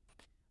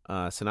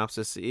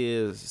 Synopsis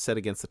is set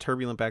against the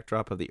turbulent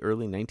backdrop of the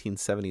early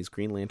 1970s.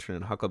 Green Lantern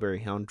and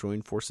Huckleberry Hound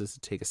join forces to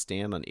take a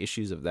stand on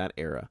issues of that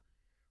era.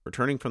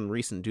 Returning from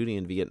recent duty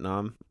in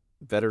Vietnam,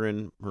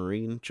 veteran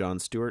Marine John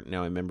Stewart,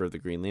 now a member of the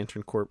Green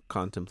Lantern Corps,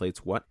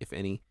 contemplates what, if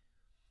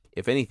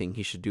anything,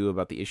 he should do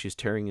about the issues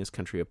tearing his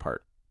country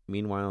apart.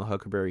 Meanwhile,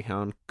 Huckleberry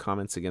Hound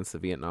comments against the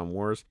Vietnam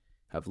Wars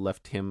have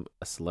left him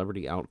a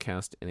celebrity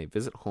outcast, and a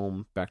visit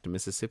home back to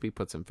Mississippi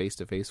puts him face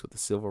to face with the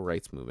civil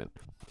rights movement.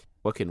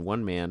 What can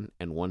one man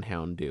and one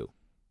hound do?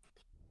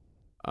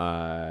 Do you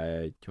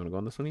want to go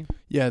on this one, Ian?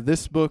 Yeah,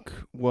 this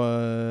book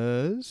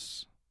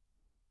was...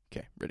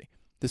 Okay, ready.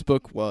 This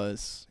book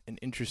was an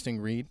interesting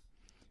read.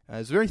 It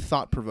was very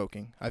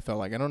thought-provoking, I felt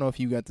like. I don't know if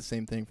you got the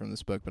same thing from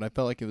this book, but I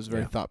felt like it was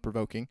very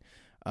thought-provoking.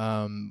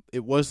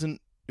 It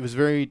was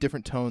very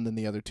different tone than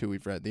the other two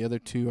we've read. The other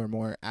two are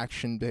more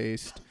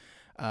action-based.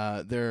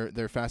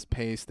 They're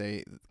fast-paced.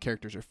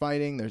 Characters are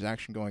fighting. There's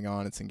action going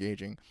on. It's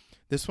engaging.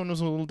 This one was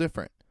a little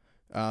different.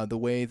 The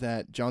way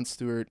that John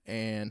Stewart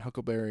and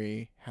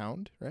Huckleberry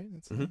Hound, right?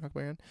 That's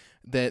Huckleberry Hound.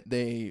 That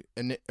they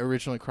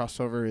originally crossed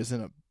over is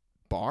in a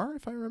bar,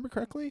 if I remember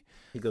correctly.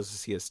 He goes to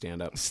see a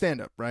stand-up.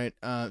 Stand-up, right?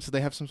 So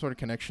they have some sort of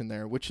connection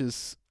there, which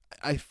is...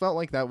 I felt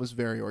like that was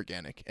very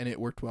organic, and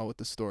it worked well with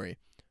the story.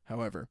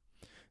 However,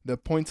 the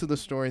points of the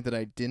story that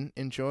I didn't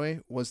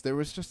enjoy was there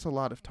was just a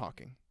lot of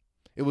talking.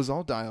 It was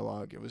all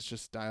dialogue. It was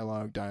just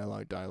dialogue.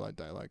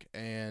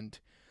 And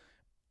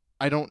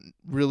I don't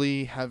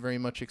really have very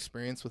much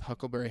experience with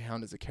Huckleberry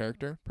Hound as a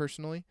character,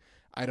 personally.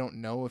 I don't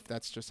know if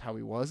that's just how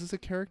he was as a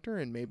character,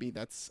 and maybe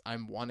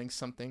I'm wanting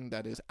something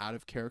that is out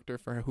of character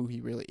for who he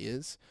really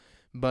is.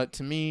 But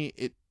to me,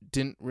 it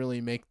didn't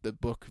really make the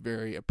book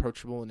very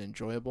approachable and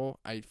enjoyable.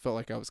 I felt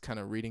like I was kind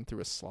of reading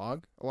through a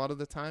slog a lot of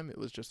the time. It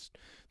was just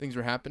things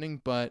were happening,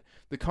 but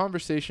the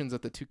conversations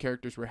that the two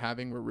characters were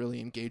having were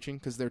really engaging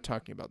because they're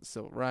talking about the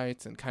civil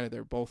rights and kind of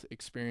their both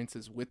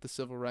experiences with the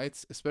civil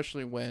rights,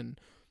 especially when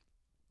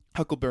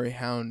Huckleberry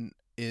Hound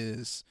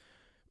is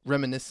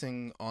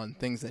reminiscing on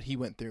things that he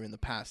went through in the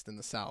past in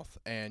the South,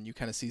 and you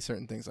kind of see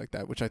certain things like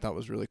that, which I thought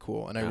was really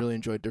cool, and I really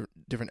enjoyed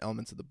different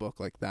elements of the book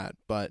like that,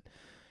 but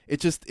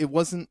it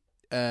wasn't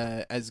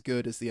as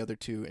good as the other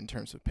two in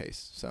terms of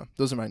pace. So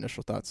those are my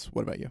initial thoughts.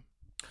 What about you?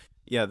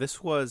 Yeah,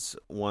 this was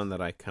one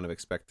that I kind of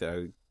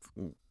expected.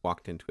 I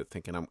walked into it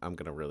thinking I'm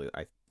gonna really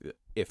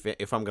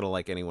if I'm gonna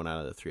like anyone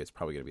out of the three, it's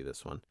probably gonna be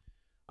this one.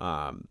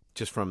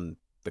 Just from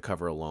the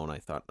cover alone, I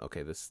thought,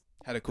 okay, this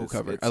had a cool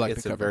cover. I like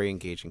the cover. It's a very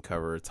engaging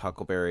cover. It's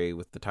Huckleberry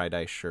with the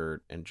tie-dye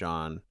shirt and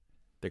John.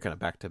 They're kind of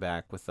back to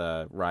back with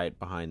a riot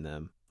behind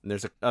them. And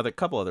there's a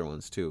couple other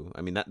ones too.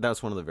 I mean, that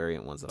was one of the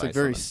variant ones that I saw. It's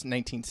a very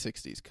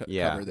 1960s cover.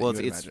 That well,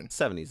 you it's imagine.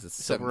 70s. It's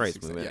the civil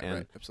rights movement. Yeah, and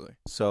right, absolutely.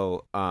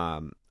 So,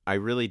 I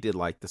really did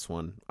like this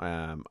one.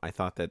 I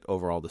thought that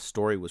overall the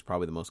story was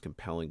probably the most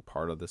compelling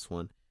part of this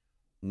one.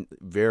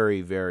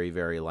 Very, very,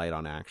 very light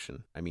on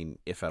action. I mean,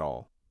 if at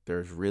all,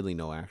 there's really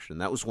no action.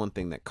 That was one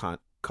thing that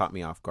caught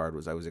me off guard.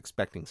 Was I was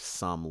expecting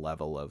some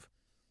level of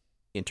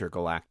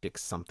intergalactic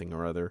something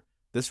or other.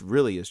 This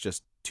really is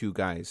just two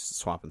guys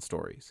swapping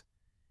stories.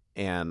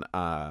 And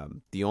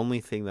the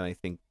only thing that I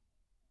think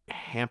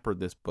hampered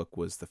this book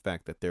was the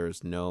fact that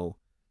there's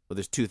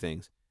two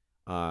things.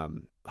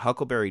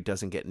 Huckleberry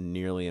doesn't get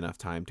nearly enough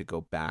time to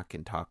go back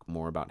and talk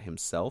more about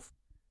himself.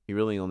 He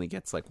really only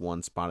gets like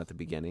one spot at the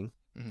beginning.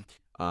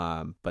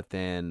 Mm-hmm. But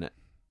then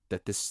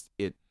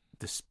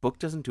this book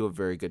doesn't do a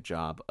very good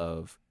job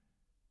of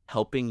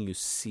helping you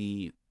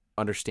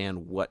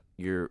understand what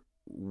you're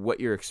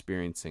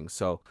experiencing.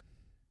 So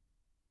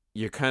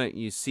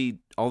you see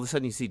all of a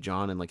sudden you see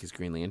John in like his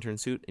Green Lantern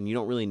suit, and you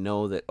don't really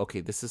know that, okay,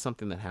 this is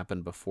something that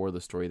happened before the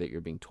story that you're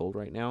being told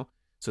right now.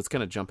 So it's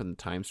kind of jumping the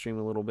time stream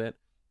a little bit,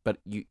 but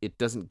it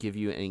doesn't give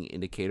you any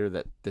indicator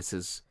that this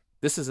is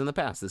in the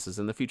past, this is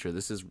in the future,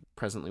 this is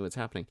presently what's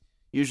happening.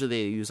 Usually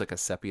they use like a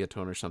sepia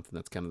tone or something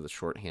that's kind of the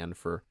shorthand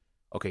for,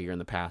 okay, you're in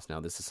the past now,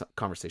 this is a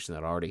conversation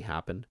that already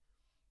happened.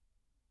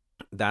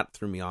 That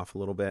threw me off a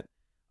little bit.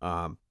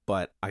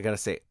 But I gotta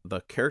say,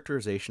 the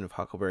characterization of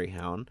Huckleberry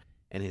Hound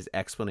and his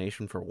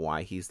explanation for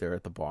why he's there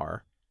at the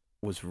bar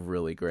was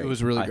really great. It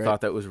was really great. I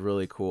thought that was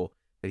really cool,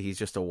 that he's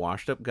just a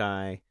washed up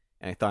guy.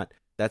 And I thought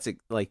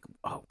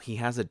he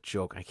has a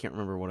joke. I can't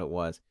remember what it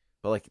was,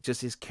 but like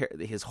just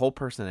his whole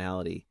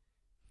personality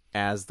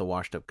as the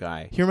washed up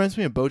guy. He reminds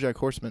me of BoJack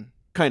Horseman.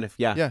 Kind of,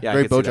 yeah, Yeah, I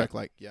very could see that.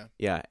 BoJack-like. Yeah.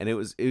 Yeah, and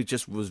it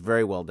just was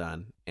very well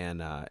done,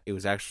 and it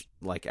was actually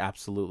like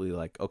absolutely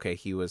like okay,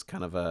 he was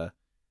kind of a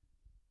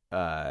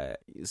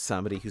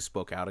somebody who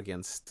spoke out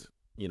against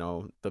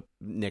the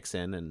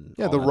Nixon and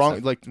Yeah, all the that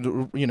wrong, stuff. like,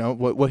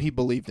 what he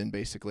believed in,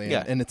 basically.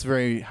 Yeah. And it's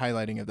very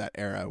highlighting of that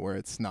era where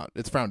it's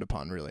frowned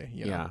upon, really.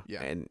 Yeah,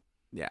 Yeah. and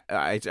yeah,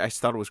 I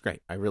just thought it was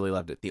great. I really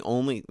loved it.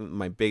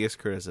 My biggest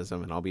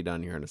criticism, and I'll be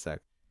done here in a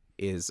sec,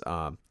 is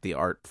the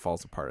art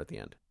falls apart at the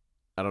end.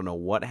 I don't know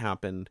what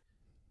happened,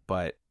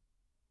 but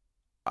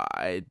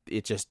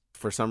it just,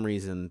 for some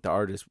reason, the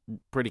art is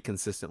pretty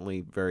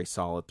consistently very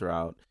solid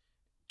throughout.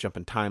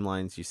 Jumping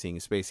timelines, you're seeing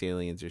space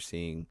aliens, you're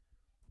seeing,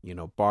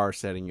 bar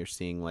setting, you're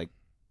seeing like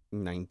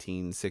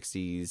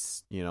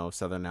 1960s,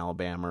 Southern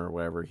Alabama or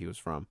wherever he was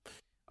from.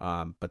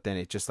 But then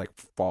it just like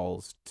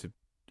falls to,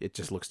 it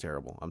just looks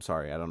terrible. I'm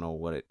sorry, I don't know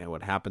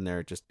what happened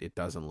there. It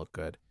doesn't look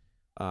good.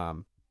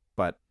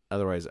 But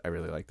otherwise, I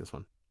really like this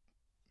one.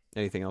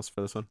 Anything else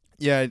for this one?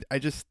 Yeah,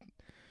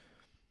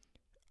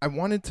 I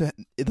wanted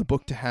the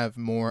book to have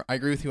more. I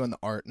agree with you on the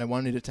art, and I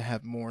wanted it to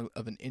have more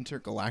of an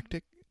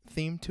intergalactic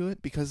theme to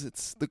it because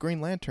it's the Green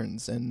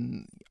Lanterns,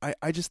 and I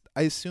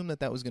assumed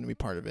that was going to be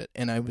part of it,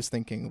 and I was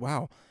thinking,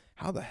 wow,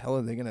 how the hell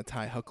are they going to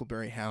tie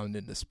Huckleberry Hound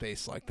into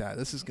space like that?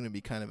 This is going to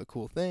be kind of a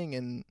cool thing,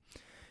 and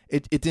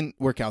it didn't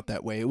work out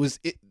that way.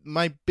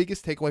 My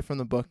biggest takeaway from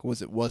the book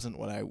was it wasn't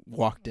what I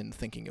walked in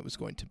thinking it was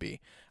going to be.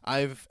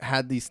 I've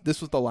had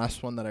this was the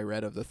last one that I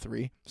read of the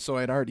three, so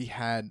I'd already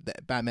had the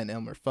Batman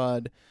Elmer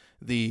Fudd,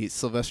 the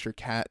Sylvester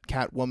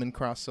Catwoman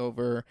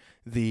crossover,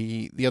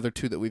 the other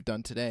two that we've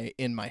done today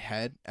in my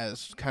head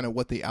as kind of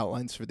what the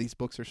outlines for these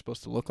books are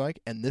supposed to look like,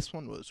 and this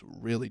one was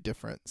really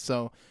different.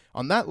 So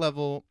on that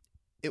level,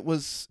 it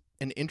was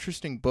an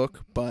interesting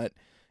book, but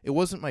it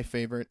wasn't my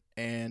favorite,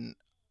 and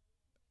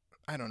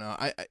I don't know.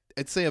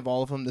 I'd say of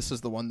all of them, this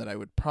is the one that I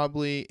would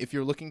probably, if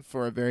you're looking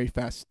for a very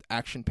fast,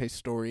 action-paced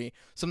story,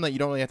 something that you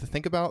don't really have to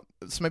think about,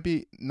 this might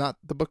be not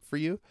the book for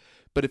you.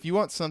 But if you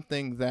want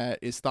something that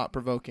is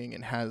thought-provoking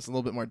and has a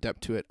little bit more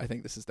depth to it, I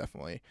think this is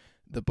definitely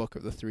the book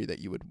of the three that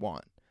you would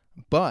want.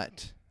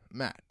 But,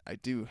 Matt, I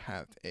do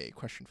have a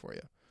question for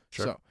you.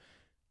 Sure.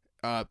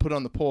 So, put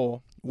on the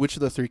poll, which of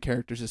the three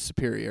characters is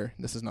superior?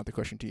 This is not the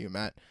question to you,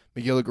 Matt.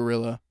 Magilla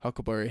Gorilla,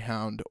 Huckleberry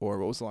Hound, or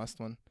what was the last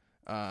one?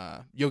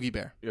 Yogi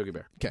Bear. Yogi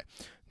Bear. Okay.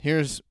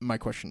 Here's my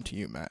question to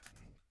you, Matt.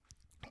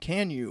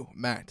 Can you,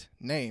 Matt,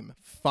 name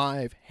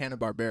 5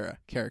 Hanna-Barbera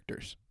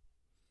characters?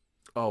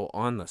 Oh,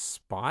 on the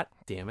spot?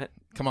 Damn it.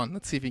 Come on,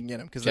 let's see if you can get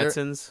them.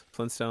 Jetsons,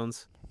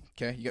 Flintstones.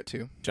 Okay, you got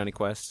 2. Johnny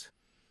Quest.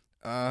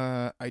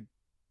 I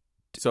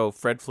So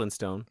Fred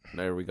Flintstone.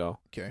 There we go.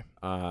 okay.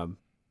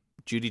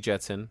 Judy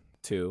Jetson.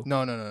 2.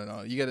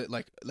 No. You got it.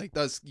 Like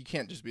those. You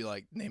can't just be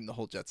like name the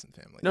whole Jetson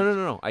family.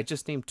 No. I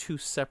just named 2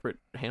 separate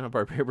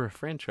Hanna-Barbera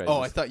franchises.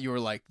 Oh, I thought you were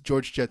like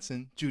George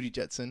Jetson, Judy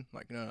Jetson.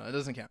 Like no, it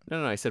doesn't count.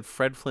 No, I said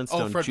Fred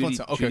Flintstone. Oh, Fred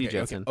Flintstone. Okay, Judy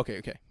Jetson.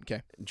 Okay.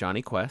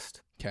 Johnny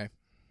Quest. Okay.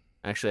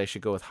 Actually, I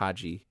should go with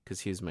Haji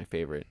because he's my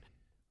favorite.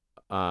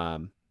 I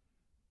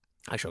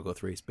shall go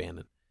 3.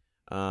 Bannon.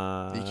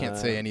 You can't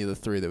say any of the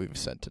 3 that we've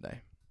said today.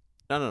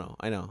 No.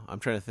 I know. I'm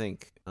trying to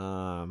think. So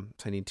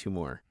I need 2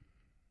 more.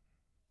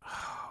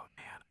 Oh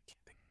man, I can't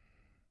think.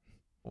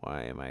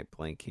 Why am I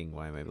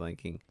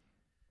blanking?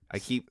 I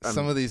keep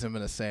some of these I'm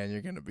gonna say, and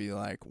you're gonna be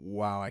like,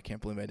 "Wow, I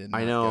can't believe I didn't."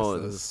 I know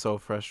guess this is so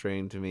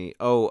frustrating to me.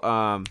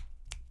 Oh,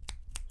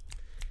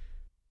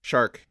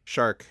 Shark.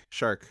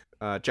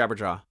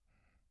 Jabberjaw.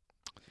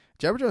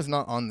 Jabberjaw is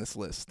not on this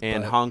list.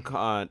 And but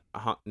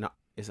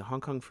is it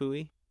Hong Kong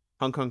Phooey?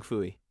 Hong Kong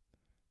Phooey.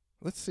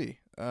 Let's see.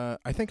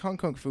 I think Hong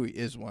Kong Phooey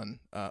is one.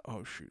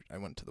 Oh shoot, I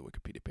went to the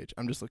Wikipedia page.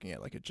 I'm just looking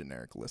at like a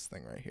generic list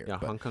thing right here. Yeah,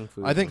 but Hong Kong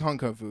Phooey. I think Hong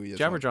Kong Phooey is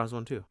Jabberjaw's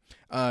one too.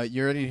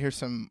 You ready to hear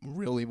some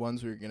really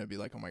ones where you're gonna be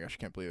like, oh my gosh,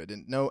 I can't believe I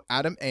didn't know.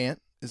 Adam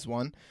Ant is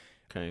one.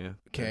 Okay, yeah.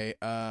 Okay.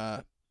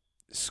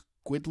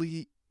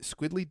 Squidly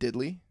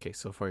Diddly. Okay,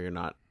 so far you're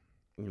not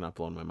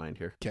blowing my mind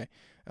here.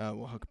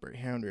 Well, Huckleberry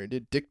Hound, I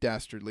did Dick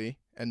Dastardly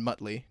and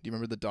Muttley. Do you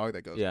remember the dog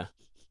that goes? Yeah.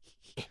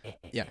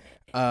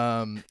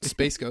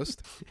 Space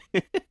Ghost.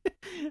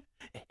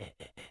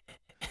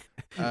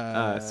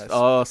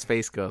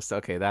 Space Ghost.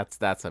 Okay,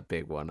 that's a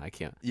big one. I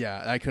can't.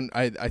 Yeah, I couldn't.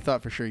 I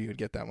thought for sure you would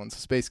get that one. So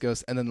Space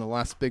Ghost, and then the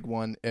last big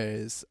one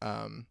is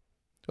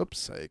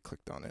oops, I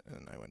clicked on it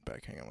and I went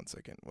back. Hang on one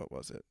second. What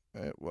was it?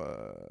 It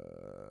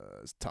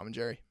was Tom and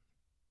Jerry.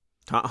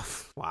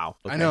 Wow.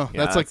 Okay. I know.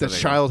 Yeah, that's like the a big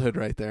childhood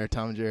right there,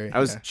 Tom and Jerry. one. I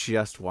was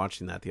just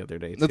watching that the other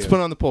day. Let's too. put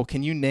it on the poll.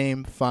 Can you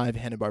name 5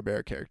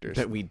 Hanna-Barbera characters?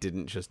 That we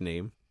didn't just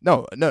name.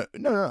 No.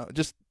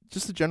 Just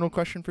a general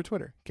question for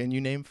Twitter. Can you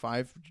name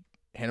 5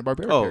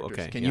 Hanna-Barbera characters?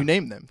 Okay. Can yeah. you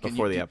name them?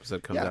 Before the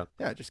episode comes out?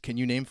 Yeah, just can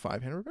you name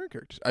 5 Hanna-Barbera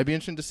characters? I'd be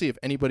interested to see if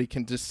anybody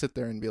can just sit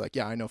there and be like,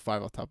 yeah, I know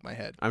 5 off the top of my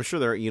head. I'm sure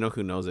there. You know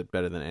who knows it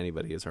better than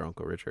anybody is our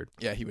Uncle Richard.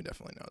 Yeah, he would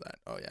definitely know that.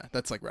 Oh, yeah.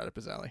 That's like right up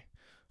his alley.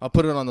 I'll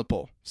put it on the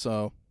poll.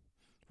 So,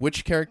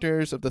 which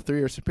characters of the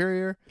 3 are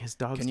superior? His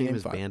dog's Can you name name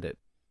is 5? Bandit.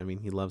 I mean,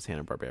 he loves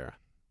Hanna-Barbera.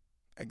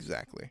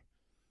 Exactly.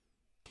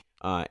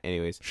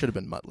 Anyways. Should have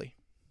been Muttley.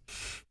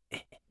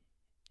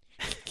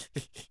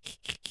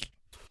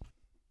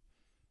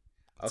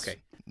 Okay.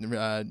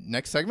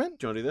 Next segment?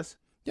 Do you want to do this?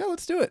 Yeah,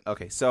 let's do it.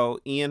 Okay, so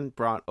Ian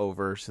brought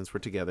over, since we're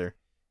together,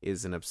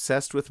 is an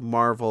Obsessed with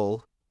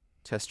Marvel,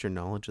 Test Your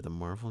Knowledge of the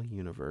Marvel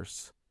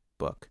Universe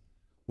book.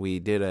 We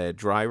did a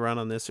dry run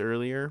on this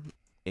earlier,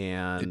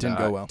 and it didn't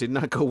go well. Did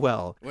not go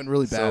well. It went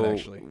really bad,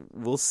 actually.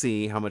 We'll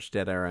see how much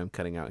dead air I'm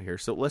cutting out here.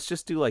 So let's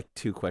just do like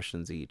 2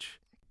 questions each.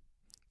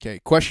 Okay,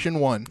 question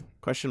 1.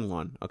 Question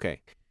 1.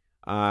 Okay.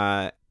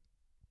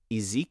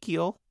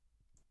 Ezekiel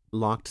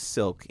locked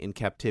Silk in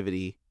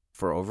captivity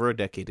for over a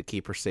decade to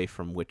keep her safe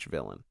from which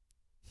villain?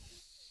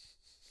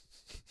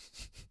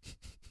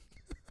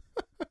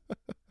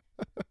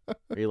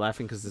 Are you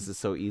laughing because this is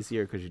so easy,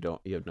 or because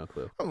you have no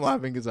clue? I'm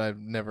laughing because I've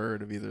never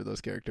heard of either of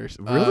those characters.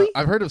 Really?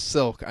 I've heard of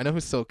Silk. I know who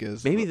Silk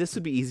is. Maybe this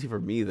would be easy for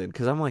me then,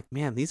 because I'm like,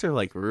 man, these are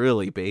like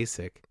really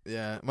basic.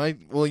 Yeah,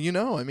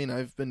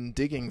 I've been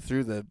digging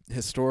through the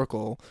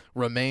historical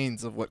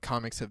remains of what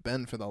comics have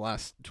been for the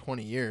last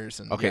 20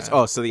 years. And Okay,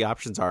 yeah. so the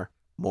options are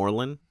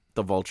Morlun,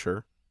 the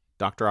Vulture,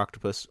 Dr.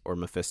 Octopus, or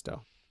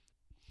Mephisto.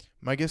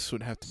 My guess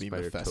would have to be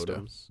Spider Mephisto.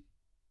 Totems.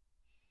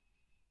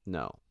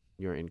 No,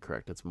 you're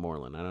incorrect. It's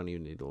Morlun. I don't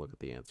even need to look at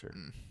the answer.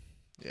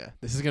 Yeah,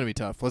 this is going to be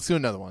tough. Let's do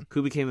another one.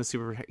 Who became the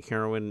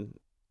superheroine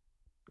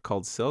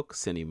called Silk?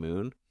 Cindy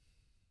Moon.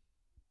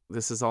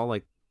 This is all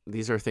like,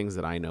 these are things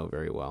that I know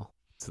very well.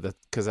 So that,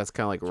 because that's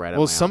kind of like right.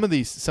 Well, some of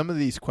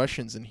these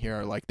questions in here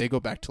are like they go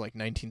back to like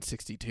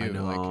 1962. I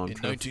know, like I'm in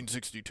trying to-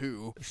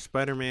 1962.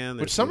 Spider-Man.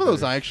 Which some of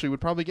those I actually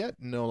would probably get.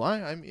 No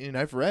lie. I mean,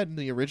 I've read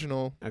the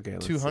original okay,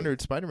 let's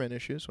 200 Spider-Man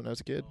issues when I was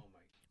a kid.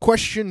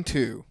 Question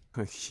 2.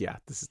 see. Yeah,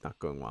 this is not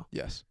going well.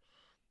 Yes.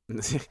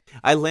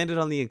 I landed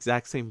on the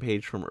exact same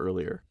page from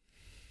earlier.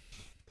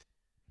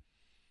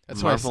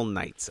 That's Marvel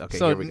Knights. Okay,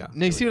 so, here we go.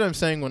 You see what I'm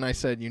saying when I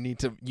said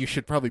you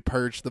should probably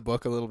purge the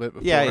book a little bit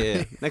before?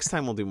 Yeah. Next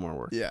time we'll do more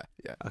work. yeah.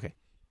 Okay.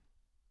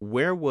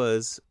 Where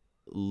was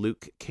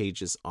Luke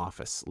Cage's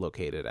office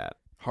located at?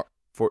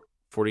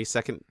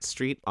 42nd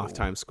Street off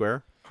Times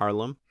Square,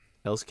 Harlem,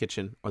 Hell's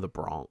Kitchen, or the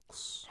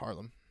Bronx?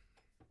 Harlem.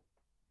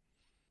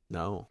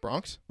 No.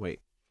 Bronx? Wait.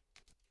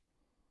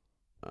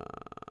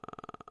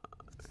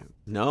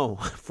 No.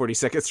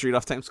 42nd Street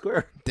off Times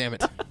Square. Damn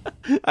it.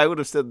 I would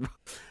have said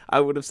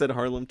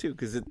Harlem too,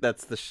 because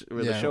that's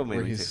where the show where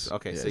mainly he's- takes.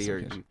 Okay, yeah, so it's you're,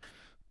 okay.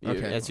 you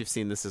as you've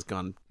seen, this has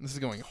gone. This is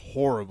going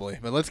horribly,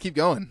 but let's keep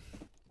going.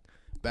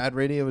 Bad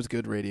radio is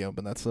good radio,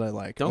 but that's what I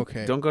like.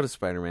 Don't go to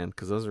Spider-Man,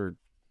 because those are.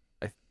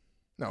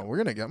 No, I'm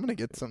gonna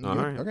get something All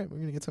good. right. Okay, we're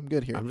gonna get something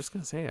good here. I'm just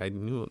gonna say I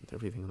knew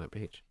everything on that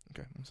page.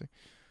 Okay, let's see.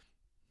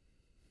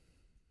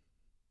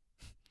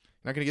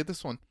 Not gonna get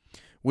this one.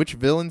 Which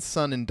villain's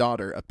son and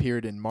daughter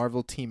appeared in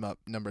Marvel Team Up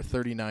number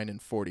 39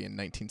 and 40 in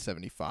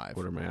 1975?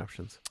 What are my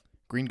options?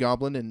 Green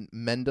Goblin and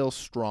Mendel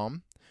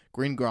Strom,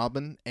 Green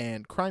Goblin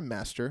and Crime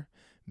Master,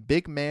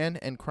 Big Man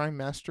and Crime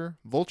Master,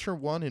 Vulture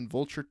 1 and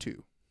Vulture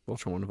 2.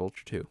 Vulture 1 and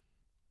Vulture 2.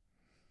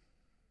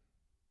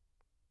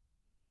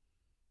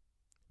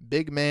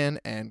 Big Man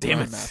and Damn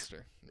Crime it.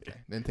 Master. Okay,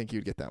 didn't think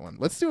you'd get that one.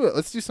 Let's do it.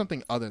 Let's do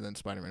something other than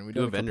Spider-Man. We Do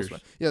do a couple Avengers.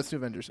 Yeah, let's do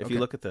Avengers. If Okay.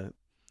 you look at the.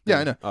 Yeah,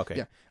 I know. Okay.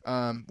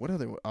 Yeah. What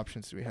other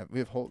options do we have? We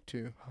have Hulk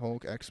 2,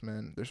 Hulk,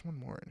 X-Men. There's one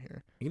more in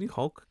here. You can do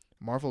Hulk.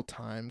 Marvel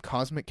Time,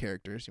 Cosmic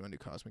Characters. You want to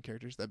do Cosmic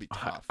Characters? That'd be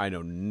tough. I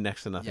know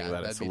next to nothing Yeah,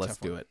 about it, that'd so be a let's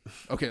tough do one. it.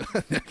 Okay,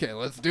 okay,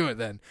 let's do it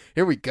then.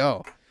 Here we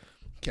go.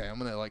 Okay, I'm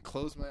gonna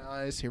close my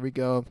eyes. Here we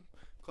go.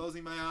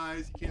 Closing my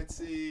eyes. You can't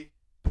see.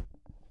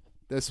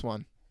 This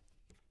one.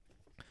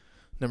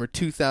 Number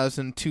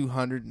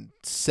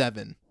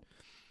 2207.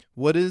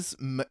 What is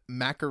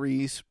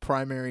Macary's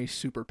primary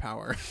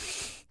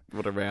superpower?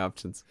 What are my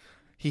options?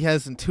 He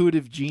has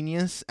intuitive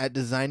genius at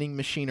designing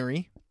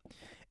machinery,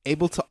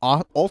 able to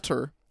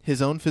alter his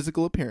own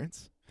physical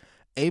appearance,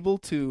 able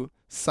to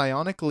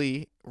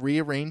psionically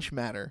rearrange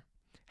matter,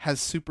 has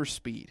super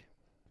speed.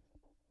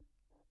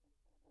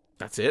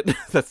 That's it?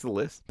 That's the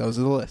list? Those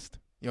are the list.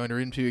 You want to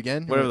read them to you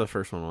again? Whatever the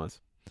first one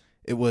was.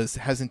 It was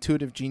has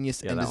intuitive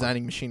genius Yeah, in that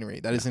designing machinery.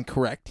 That is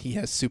incorrect. He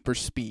has super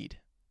speed.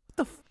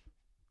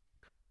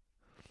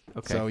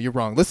 Okay. So you're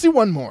wrong. Let's do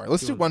one more.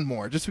 Let's do Do one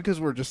more. Just because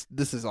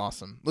this is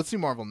awesome. Let's do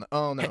Marvel.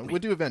 Oh no, we'll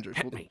do Avengers.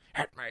 Hit me.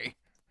 Hit me.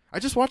 I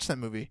just watched that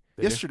movie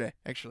Did you? yesterday,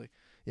 actually.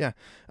 Yeah.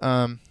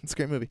 It's a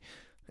great movie.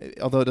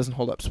 Although it doesn't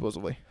hold up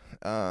supposedly.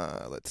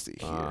 Let's see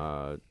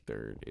here.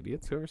 They're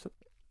idiots or something?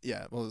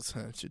 Yeah, well, it's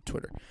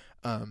Twitter.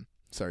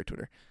 Sorry,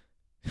 Twitter.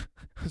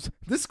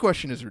 This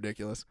question is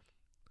ridiculous.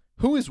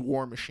 Who is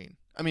War Machine?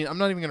 I mean, I'm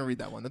not even going to read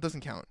that one. That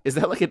doesn't count. Is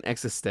that like an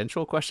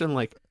existential question?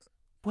 Like,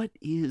 what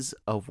is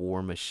a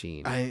war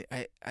machine? I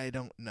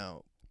don't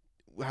know.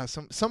 Wow,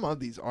 some of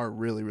these are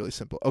really, really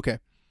simple. Okay.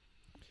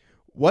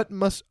 What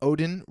must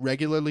Odin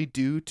regularly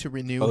do to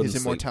renew Odin his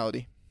sleep.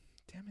 immortality?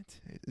 Damn it.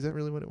 Is that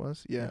really what it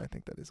was? Yeah, I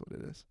think that is what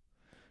it is.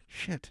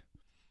 Shit.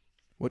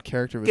 What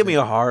character was Give me it?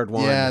 a hard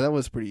one. Yeah, that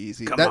was pretty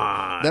easy. Come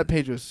on. That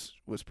page was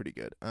pretty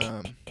good.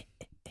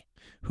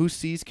 Who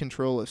seized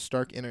control of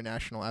Stark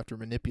International after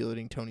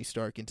manipulating Tony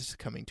Stark into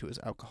succumbing to his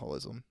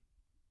alcoholism?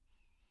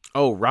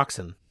 Oh,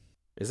 Roxanne.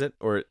 Is it?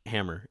 Or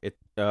Hammer? Shit.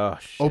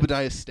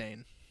 Obadiah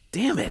Stane.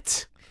 Damn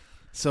it.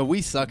 So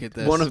we suck at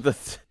this. One of the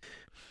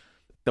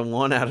the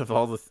one out of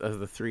all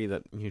the three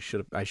that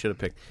I should have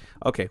picked.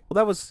 Okay, well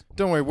that was.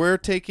 Don't worry, we're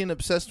taking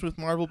Obsessed with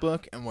Marvel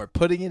book and we're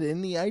putting it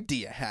in the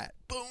idea hat.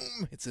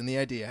 Boom! It's in the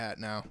idea hat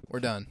now. We're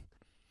done.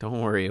 Don't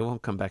worry, it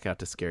won't come back out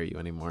to scare you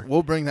anymore.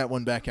 We'll bring that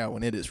one back out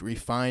when it is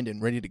refined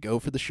and ready to go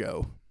for the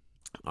show.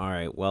 All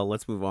right, well,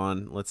 let's move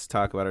on. Let's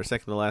talk about our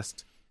second to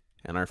last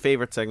and our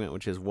favorite segment,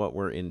 which is what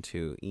we're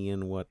into.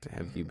 Ian, what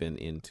have you been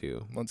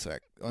into? One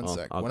sec. I'll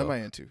What go. am I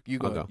into? You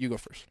go. You go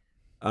first.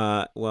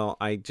 Well,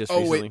 I just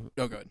Wait. recently.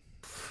 Oh, go ahead.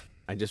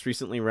 I just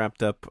recently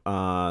wrapped up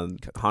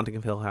Haunting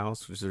of Hill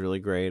House, which is really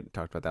great.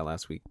 Talked about that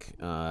last week.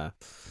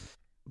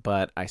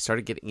 But I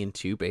started getting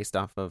into, based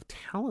off of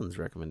Talon's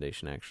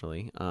recommendation,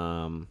 actually,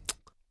 From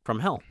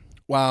Hell.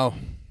 Wow.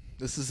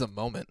 This is a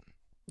moment.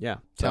 Yeah.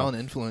 Talon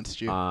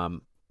influenced you.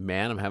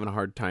 Man, I'm having a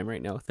hard time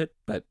right now with it,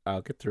 but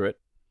I'll get through it.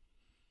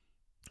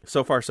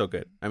 So far, so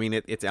good. I mean,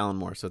 it's Alan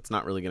Moore, so it's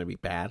not really going to be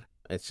bad.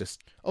 It's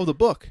just... Oh, the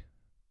book.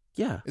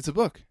 Yeah. It's a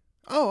book.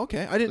 Oh,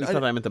 okay. I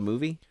thought I meant the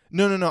movie?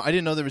 No. I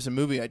didn't know there was a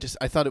movie. I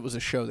thought it was a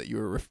show that you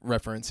were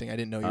referencing. I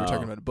didn't know you were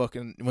talking about a book.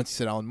 And once you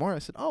said Alan Moore, I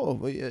said,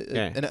 "Oh,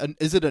 yeah. And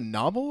is it a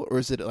novel or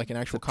is it like an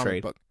actual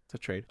comic book?" It's a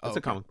trade. Oh, It's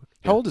a comic book.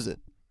 Yeah. How old is it?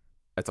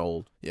 It's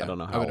old. Yeah, I don't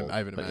know how old.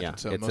 I would but imagine. yeah,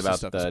 So it's most of about the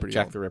stuff is pretty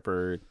Jack old. the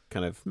Ripper.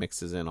 Kind of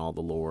mixes in all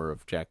the lore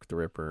of Jack the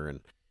Ripper, and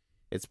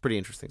it's pretty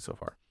interesting so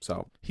far.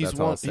 So that's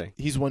all I'll say.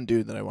 He's one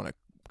dude that I want to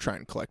try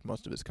and collect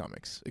most of his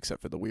comics,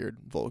 except for the weird,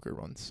 vulgar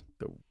ones.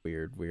 The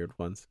weird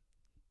ones.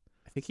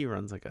 I think he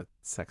runs like a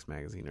sex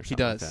magazine or something. He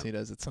does. Like that. He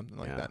does. It's something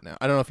like Yeah. that now.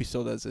 I don't know if he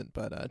still does it,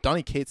 but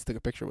Donnie Cates took a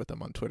picture with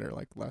him on Twitter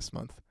like last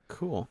month.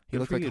 Cool. He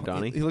looked for like you,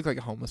 Donnie. He looked like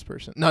a homeless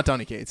person. Not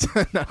Donnie Cates.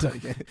 Not Donnie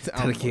Cates.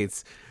 Donnie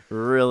Cates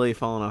really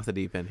falling off the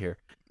deep end here.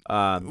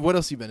 What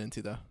else you been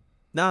into though?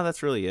 No,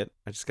 that's really it.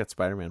 I just got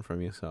Spider-Man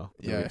from you, so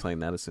we'll Yeah. be playing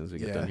that as soon as we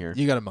get done here.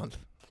 You got a month.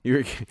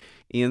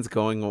 Ian's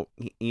going,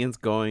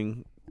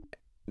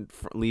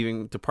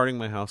 departing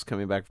my house,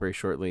 coming back very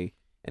shortly,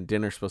 and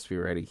dinner's supposed to be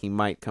ready. He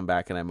might come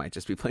back, and I might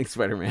just be playing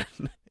Spider-Man.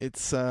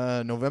 It's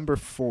November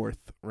 4th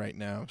right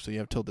now, so you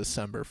have till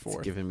December 4th.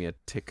 It's giving me a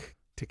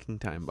ticking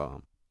time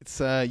bomb. It's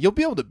you'll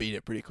be able to beat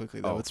it pretty quickly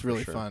though. Oh, It's for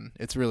really sure. fun.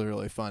 It's really,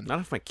 really fun. Not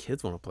if my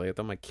kids want to play it,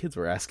 though. My kids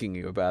were asking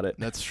you about it.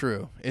 That's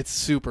true. It's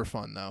super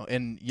fun though,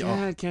 and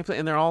Yeah, I can't play,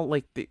 and they're all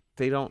like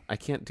they don't. I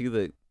can't do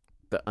the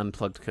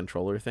unplugged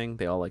controller thing.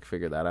 They all like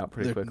figure that out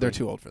pretty quickly. they're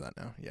too old for that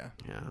now. Yeah.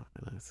 Yeah,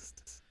 and it's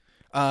just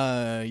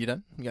You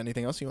done? You got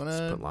anything else you want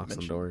to put locks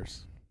on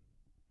doors.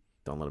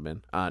 Don't let them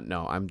in.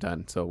 No, I'm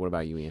done. So what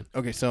about you, Ian?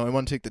 Okay, so I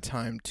want to take the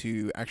time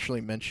to actually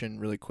mention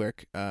really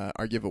quick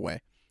our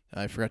giveaway.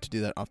 I forgot to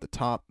do that off the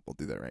top. We'll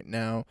do that right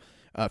now.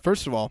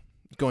 First of all,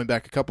 going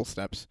back a couple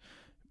steps,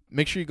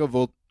 make sure you go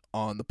vote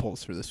on the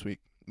polls for this week.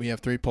 We have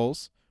 3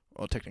 polls.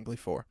 Well, technically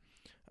 4.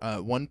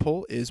 One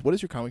poll is, what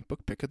is your comic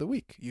book pick of the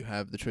week? You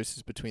have the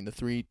choices between the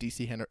 3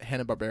 DC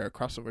Hanna-Barbera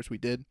crossovers we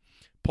did.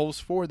 Polls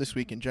for this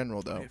week in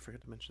general, though. I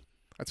forgot to mention.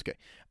 That's okay.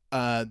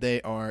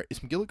 They are, is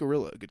Magilla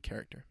Gorilla a good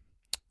character?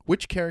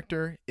 Which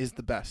character is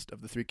the best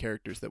of the 3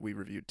 characters that we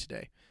reviewed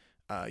today?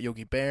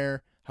 Yogi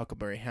Bear,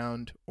 Huckleberry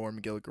Hound, or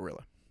Magilla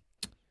Gorilla?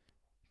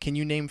 Can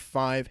you name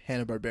 5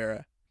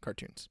 Hanna-Barbera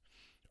cartoons?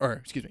 Or,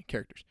 excuse me,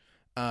 characters.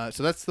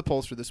 So that's the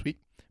polls for this week.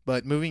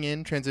 But moving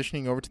in,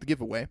 transitioning over to the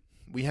giveaway.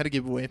 We had a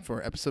giveaway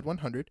for episode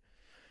 100.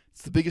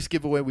 It's the biggest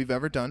giveaway we've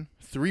ever done.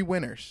 3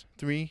 winners.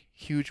 3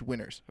 huge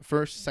winners. A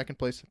first, second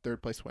place,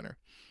 third place winner.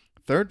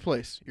 Third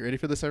place. You ready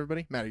for this,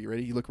 everybody? Matt, are you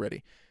ready? You look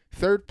ready.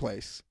 Third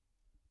place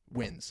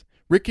wins.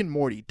 Rick and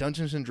Morty,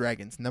 Dungeons and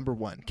Dragons,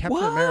 #1.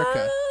 Captain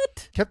America.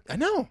 I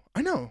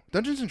know.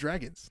 Dungeons and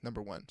Dragons,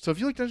 #1. So if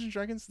you like Dungeons and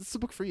Dragons, this is the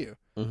book for you.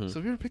 Mm-hmm. So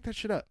if you were to pick that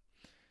shit up.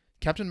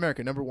 Captain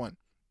America, #1.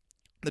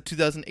 The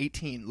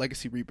 2018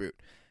 Legacy reboot.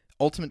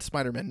 Ultimate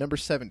Spider-Man,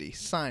 #70,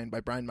 signed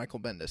by Brian Michael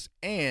Bendis.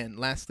 And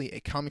lastly, a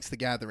Comics the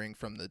Gathering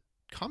from the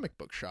Comic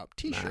Book Shop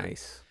t-shirt.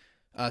 Nice.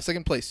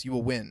 Second place, you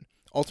will win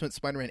Ultimate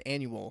Spider-Man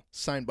Annual,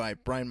 signed by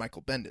Brian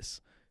Michael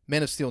Bendis.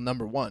 Man of Steel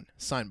 #1,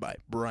 signed by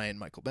Brian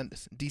Michael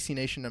Bendis. DC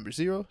Nation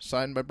 #0,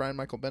 signed by Brian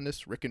Michael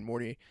Bendis. Rick and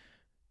Morty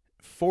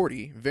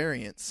 40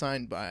 variant,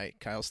 signed by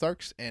Kyle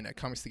Starks, and a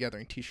Comics the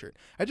Gathering t-shirt.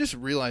 I just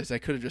realized I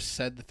could have just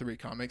said the 3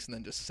 comics and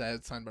then just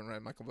said signed by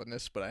Brian Michael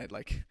Bendis, but I had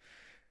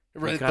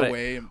read it the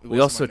way.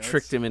 We also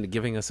tricked him into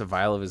giving us a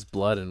vial of his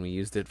blood, and we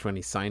used it when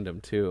he signed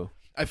them too.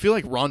 I feel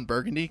like Ron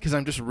Burgundy because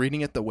I'm just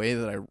reading it the way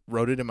that I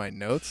wrote it in my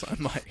notes.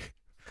 I'm like,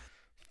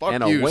 fuck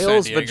and you, a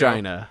whale's San Diego.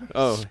 vagina.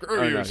 Oh,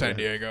 Screw you, no, San yeah.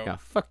 Diego. Yeah,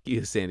 fuck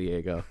you, San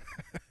Diego.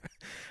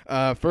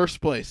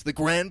 First place, the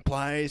grand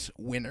prize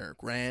winner.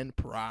 Grand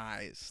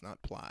prize,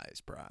 not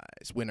prize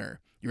winner.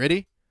 You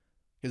ready?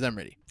 Because I'm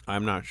ready.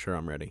 I'm not sure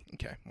I'm ready.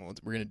 Okay, well,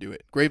 we're going to do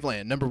it.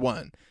 Graveland,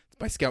 #1,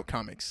 by Scout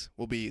Comics,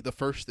 will be the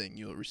first thing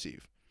you'll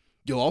receive.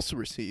 You'll also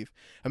receive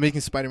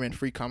Amazing Spider-Man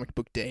Free Comic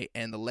Book Day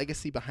and the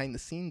Legacy Behind the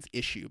Scenes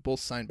issue, both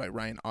signed by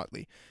Ryan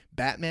Otley.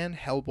 Batman,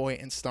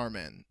 Hellboy, and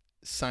Starman,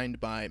 signed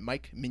by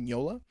Mike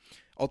Mignola.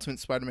 Ultimate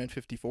Spider-Man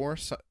 54,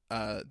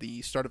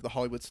 the start of the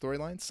Hollywood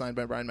storyline, signed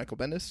by Brian Michael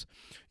Bendis.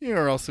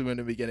 You're also going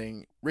to be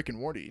getting Rick and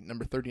Morty,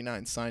 number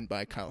 39, signed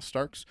by Kyle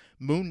Starks.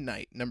 Moon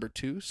Knight, number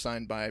 2,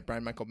 signed by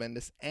Brian Michael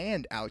Bendis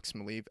and Alex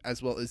Maleev,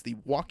 as well as the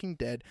Walking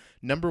Dead,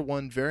 number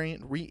 1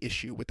 variant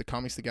reissue with the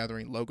Comics the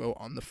Gathering logo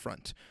on the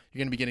front. You're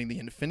going to be getting the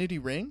Infinity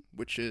Ring,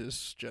 which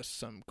is just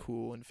some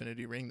cool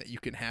Infinity Ring that you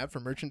can have for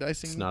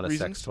merchandising It's not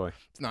reasons. a sex toy.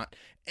 It's not.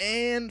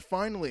 And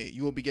finally,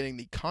 you will be getting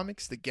the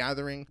Comics the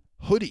Gathering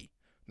hoodie.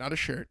 Not a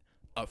shirt,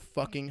 a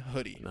fucking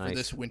hoodie for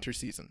this winter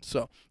season.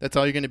 So that's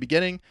all you're going to be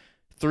getting.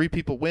 3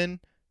 people win.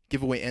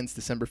 Giveaway ends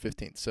December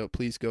 15th. So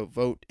please go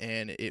vote.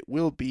 And it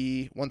will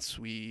be, once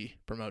we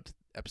promote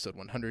episode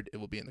 100, it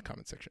will be in the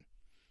comment section.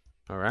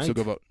 All right. So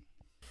go vote.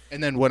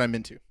 And then what I'm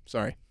into.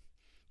 Sorry.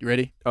 You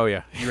ready? Oh,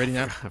 yeah. You ready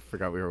now? I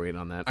forgot we were waiting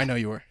on that. I know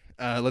you were.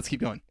 Let's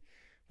keep going.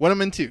 What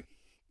I'm into.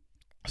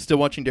 Still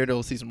watching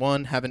Daredevil Season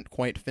 1. Haven't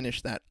quite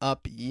finished that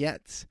up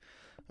yet.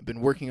 I've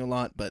been working a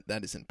lot, but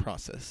that is in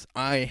process.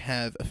 I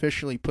have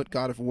officially put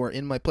God of War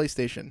in my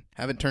PlayStation.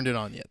 Haven't turned it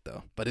on yet,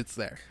 though, but it's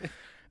there.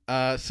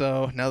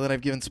 So now that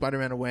I've given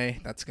Spider-Man away,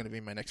 that's going to be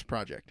my next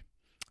project.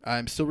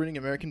 I'm still reading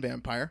American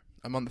Vampire.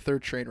 I'm on the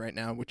 3rd trade right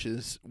now, which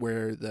is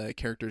where the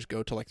characters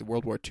go to like the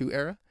World War II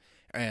era.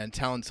 And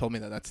Talon told me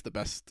that that's the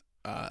best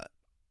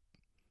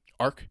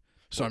arc,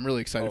 so I'm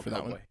really excited for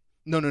that one.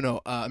 No.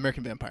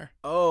 American Vampire.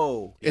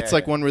 Oh, yeah, it's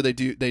like one where they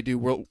do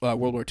World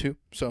War II.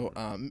 So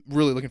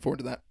really looking forward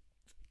to that.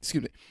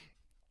 Excuse me.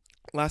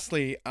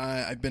 Lastly,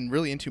 I've been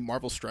really into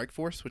Marvel Strike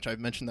Force, which I've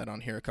mentioned that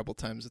on here a couple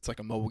times. It's like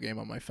a mobile game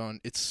on my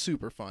phone. It's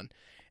super fun.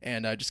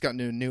 And I just got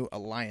into a new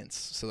alliance,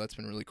 so that's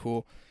been really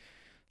cool.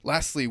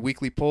 Lastly,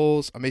 weekly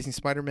polls, Amazing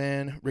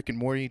Spider-Man, Rick and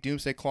Morty,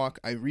 Doomsday Clock.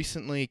 I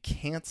recently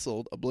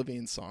canceled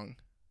Oblivion Song.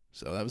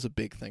 So that was a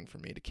big thing for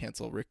me to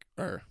cancel Rick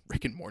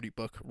and Morty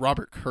book,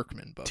 Robert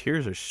Kirkman book.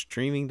 Tears are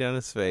streaming down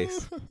his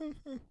face.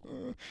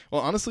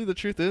 Well, honestly, the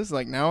truth is,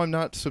 like, now I'm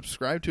not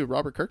subscribed to a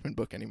Robert Kirkman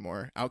book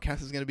anymore.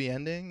 Outcast is going to be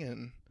ending,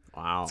 and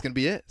Wow. it's going to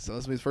be it. So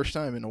this will be the first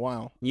time in a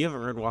while. You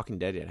haven't read Walking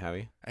Dead yet, have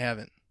you? I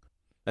haven't.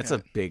 That's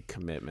a big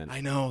commitment.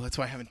 I know. That's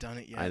why I haven't done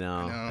it yet. I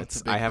know.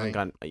 It's a big I haven't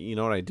thing. gotten. You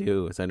know what I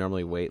do is I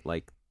normally wait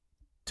like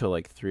till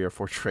like 3 or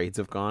 4 trades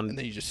have gone, And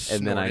then you just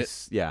and then snort I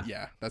it. yeah.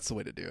 Yeah, that's the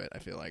way to do it, I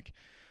feel like.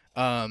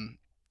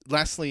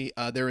 Lastly,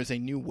 there is a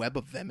new Web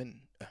of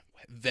Venom.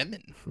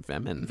 Venmo.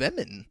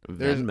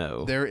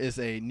 There is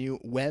a new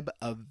Web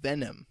of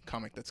Venom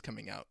comic that's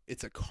coming out.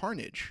 It's a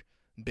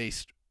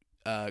Carnage-based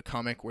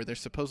comic where they're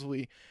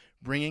supposedly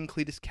bringing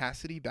Cletus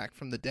Cassidy back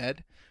from the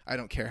dead. I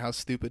don't care how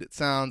stupid it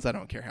sounds. I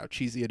don't care how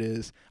cheesy it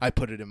is. I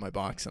put it in my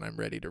box, and I'm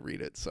ready to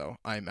read it, so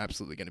I'm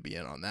absolutely going to be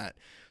in on that.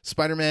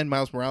 Spider-Man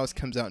Miles Morales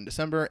comes out in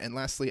December, and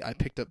lastly, I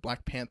picked up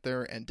Black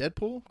Panther and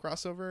Deadpool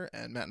crossover,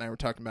 and Matt and I were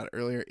talking about it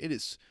earlier.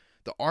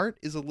 The art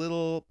is a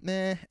little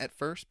meh at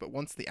first, but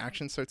once the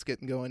action starts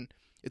getting going,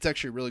 it's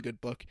actually a really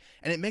good book.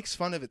 And it makes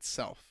fun of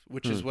itself,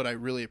 which is what I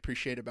really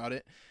appreciate about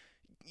it.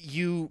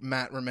 You,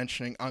 Matt, were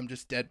mentioning, I'm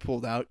just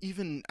Deadpooled out.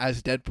 Even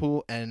as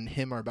Deadpool and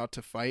him are about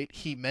to fight,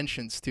 he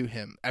mentions to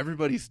him,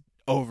 everybody's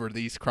over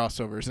these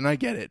crossovers, and I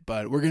get it,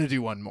 but we're going to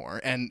do one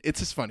more. And it's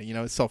just funny,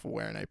 it's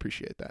self-aware, and I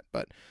appreciate that.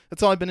 But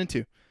that's all I've been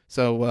into.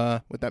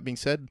 So with that being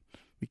said,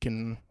 we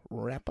can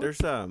wrap up.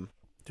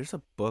 There's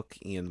a book,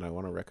 Ian, that I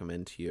want to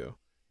recommend to you.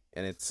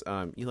 And it's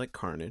you like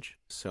Carnage,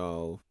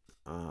 so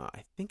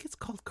I think it's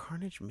called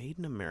Carnage Made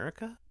in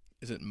America.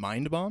 Is it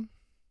Mind Bomb?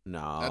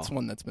 No, That's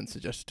one that's been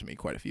suggested to me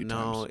quite a few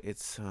times. No,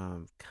 it's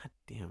God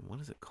damn, what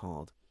is it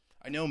called?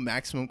 I know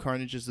Maximum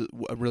Carnage is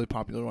a really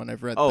popular one.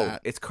 I've read Oh,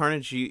 that. it's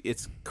Carnage.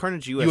 It's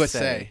Carnage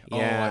USA. Oh,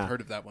 Yeah, I've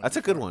heard of that one. That's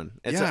a good one.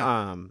 It's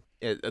Yeah.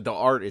 The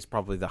art is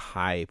probably the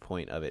high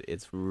point of it.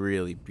 It's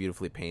really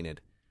beautifully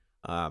painted.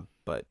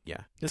 But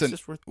yeah, it's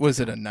just worth. Was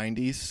it a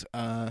 90s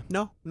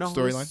No,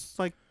 storyline? It's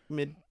like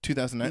mid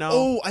 2009? No.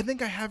 Oh, I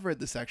think I have read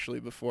this actually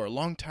before, a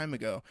long time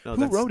ago. No,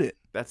 Who wrote it?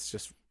 That's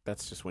just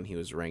when he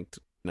was ranked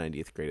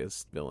 90th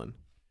greatest villain.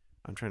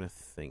 I'm trying to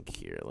think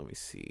here. Let me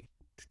see.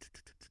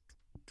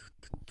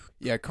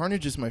 Yeah,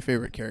 Carnage is my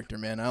favorite character,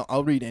 man.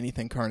 I'll read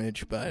anything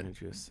Carnage, but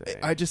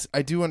I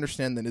do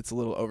understand that it's a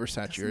little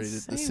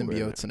oversaturated, the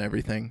symbiotes and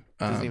everything.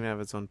 It doesn't even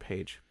have its own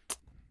page.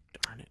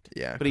 Darn it.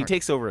 Yeah, but he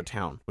takes over a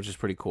town, which is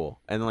pretty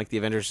cool. And like the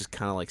Avengers just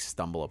kind of like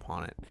stumble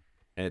upon it.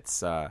 And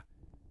it's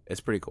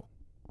pretty cool.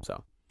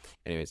 So,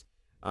 anyways,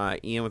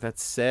 Ian, with that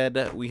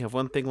said, we have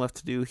one thing left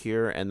to do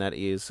here, and that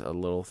is a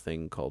little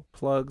thing called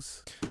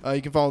plugs.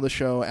 You can follow the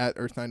show at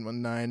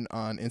Earth919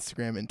 on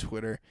Instagram and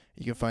Twitter.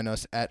 You can find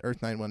us at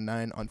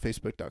Earth919 on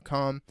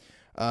Facebook.com.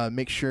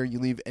 Make sure you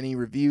leave any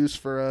reviews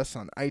for us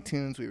on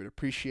iTunes. We would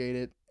appreciate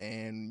it.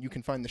 And you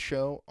can find the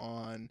show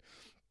on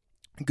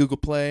Google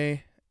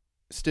Play,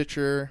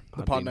 Stitcher,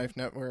 the Podknife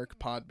Network,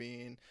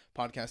 Podbean,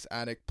 Podcast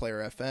Addict,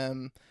 Player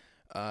FM.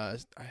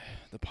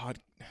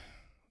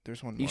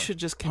 There's one more. You should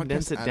just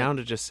condense it down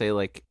to just say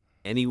like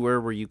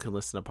anywhere where you can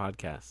listen to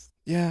podcasts.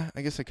 Yeah,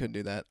 I guess I could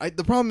do that.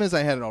 The problem is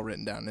I had it all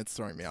written down. It's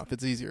throwing me off.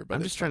 It's easier, but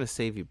I'm just trying to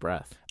save you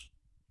breath.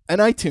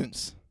 And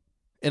iTunes.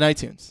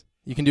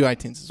 You can do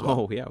iTunes as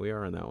well. Oh, yeah, we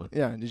are on that one.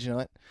 Yeah, did you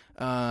know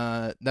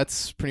that?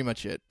 That's pretty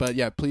much it. But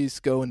yeah, please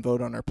go and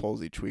vote on our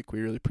polls each week.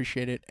 We really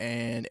appreciate it.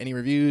 And any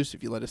reviews,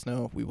 if you let us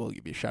know, we will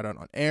give you a shout out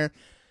on air.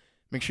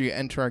 Make sure you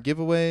enter our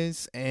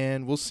giveaways,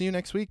 and we'll see you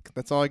next week.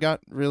 That's all I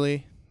got,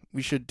 really.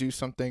 We should do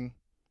something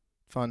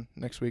fun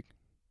next week.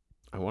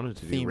 I wanted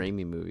to do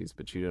Raimi movies,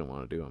 but you didn't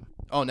want to do them.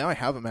 Oh, now I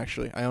have them,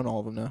 actually. I own all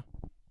of them now.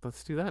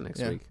 Let's do that next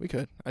Yeah, week. we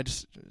could. I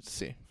just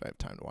see if I have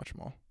time to watch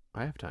them all.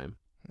 I have time.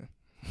 Yeah.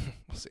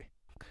 We'll see.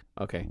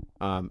 Okay.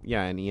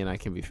 Yeah, and Ian, I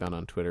can be found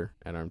on Twitter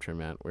at Armchair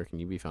Matt. Where can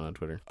you be found on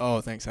Twitter? Oh,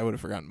 thanks. I would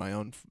have forgotten my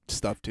own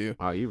stuff, too.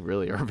 Wow, you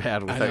really are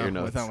bad without your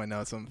notes. Without my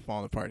notes, I'm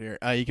falling apart here.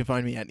 You can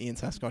find me at Ian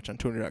Sasquatch on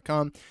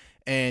Twitter.com.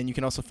 And you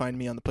can also find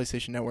me on the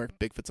PlayStation Network,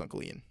 Bigfoot's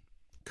Uncle Ian.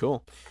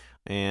 Cool.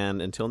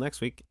 And until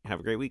next week, have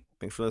a great week.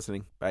 Thanks for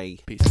listening. Bye.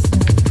 Peace.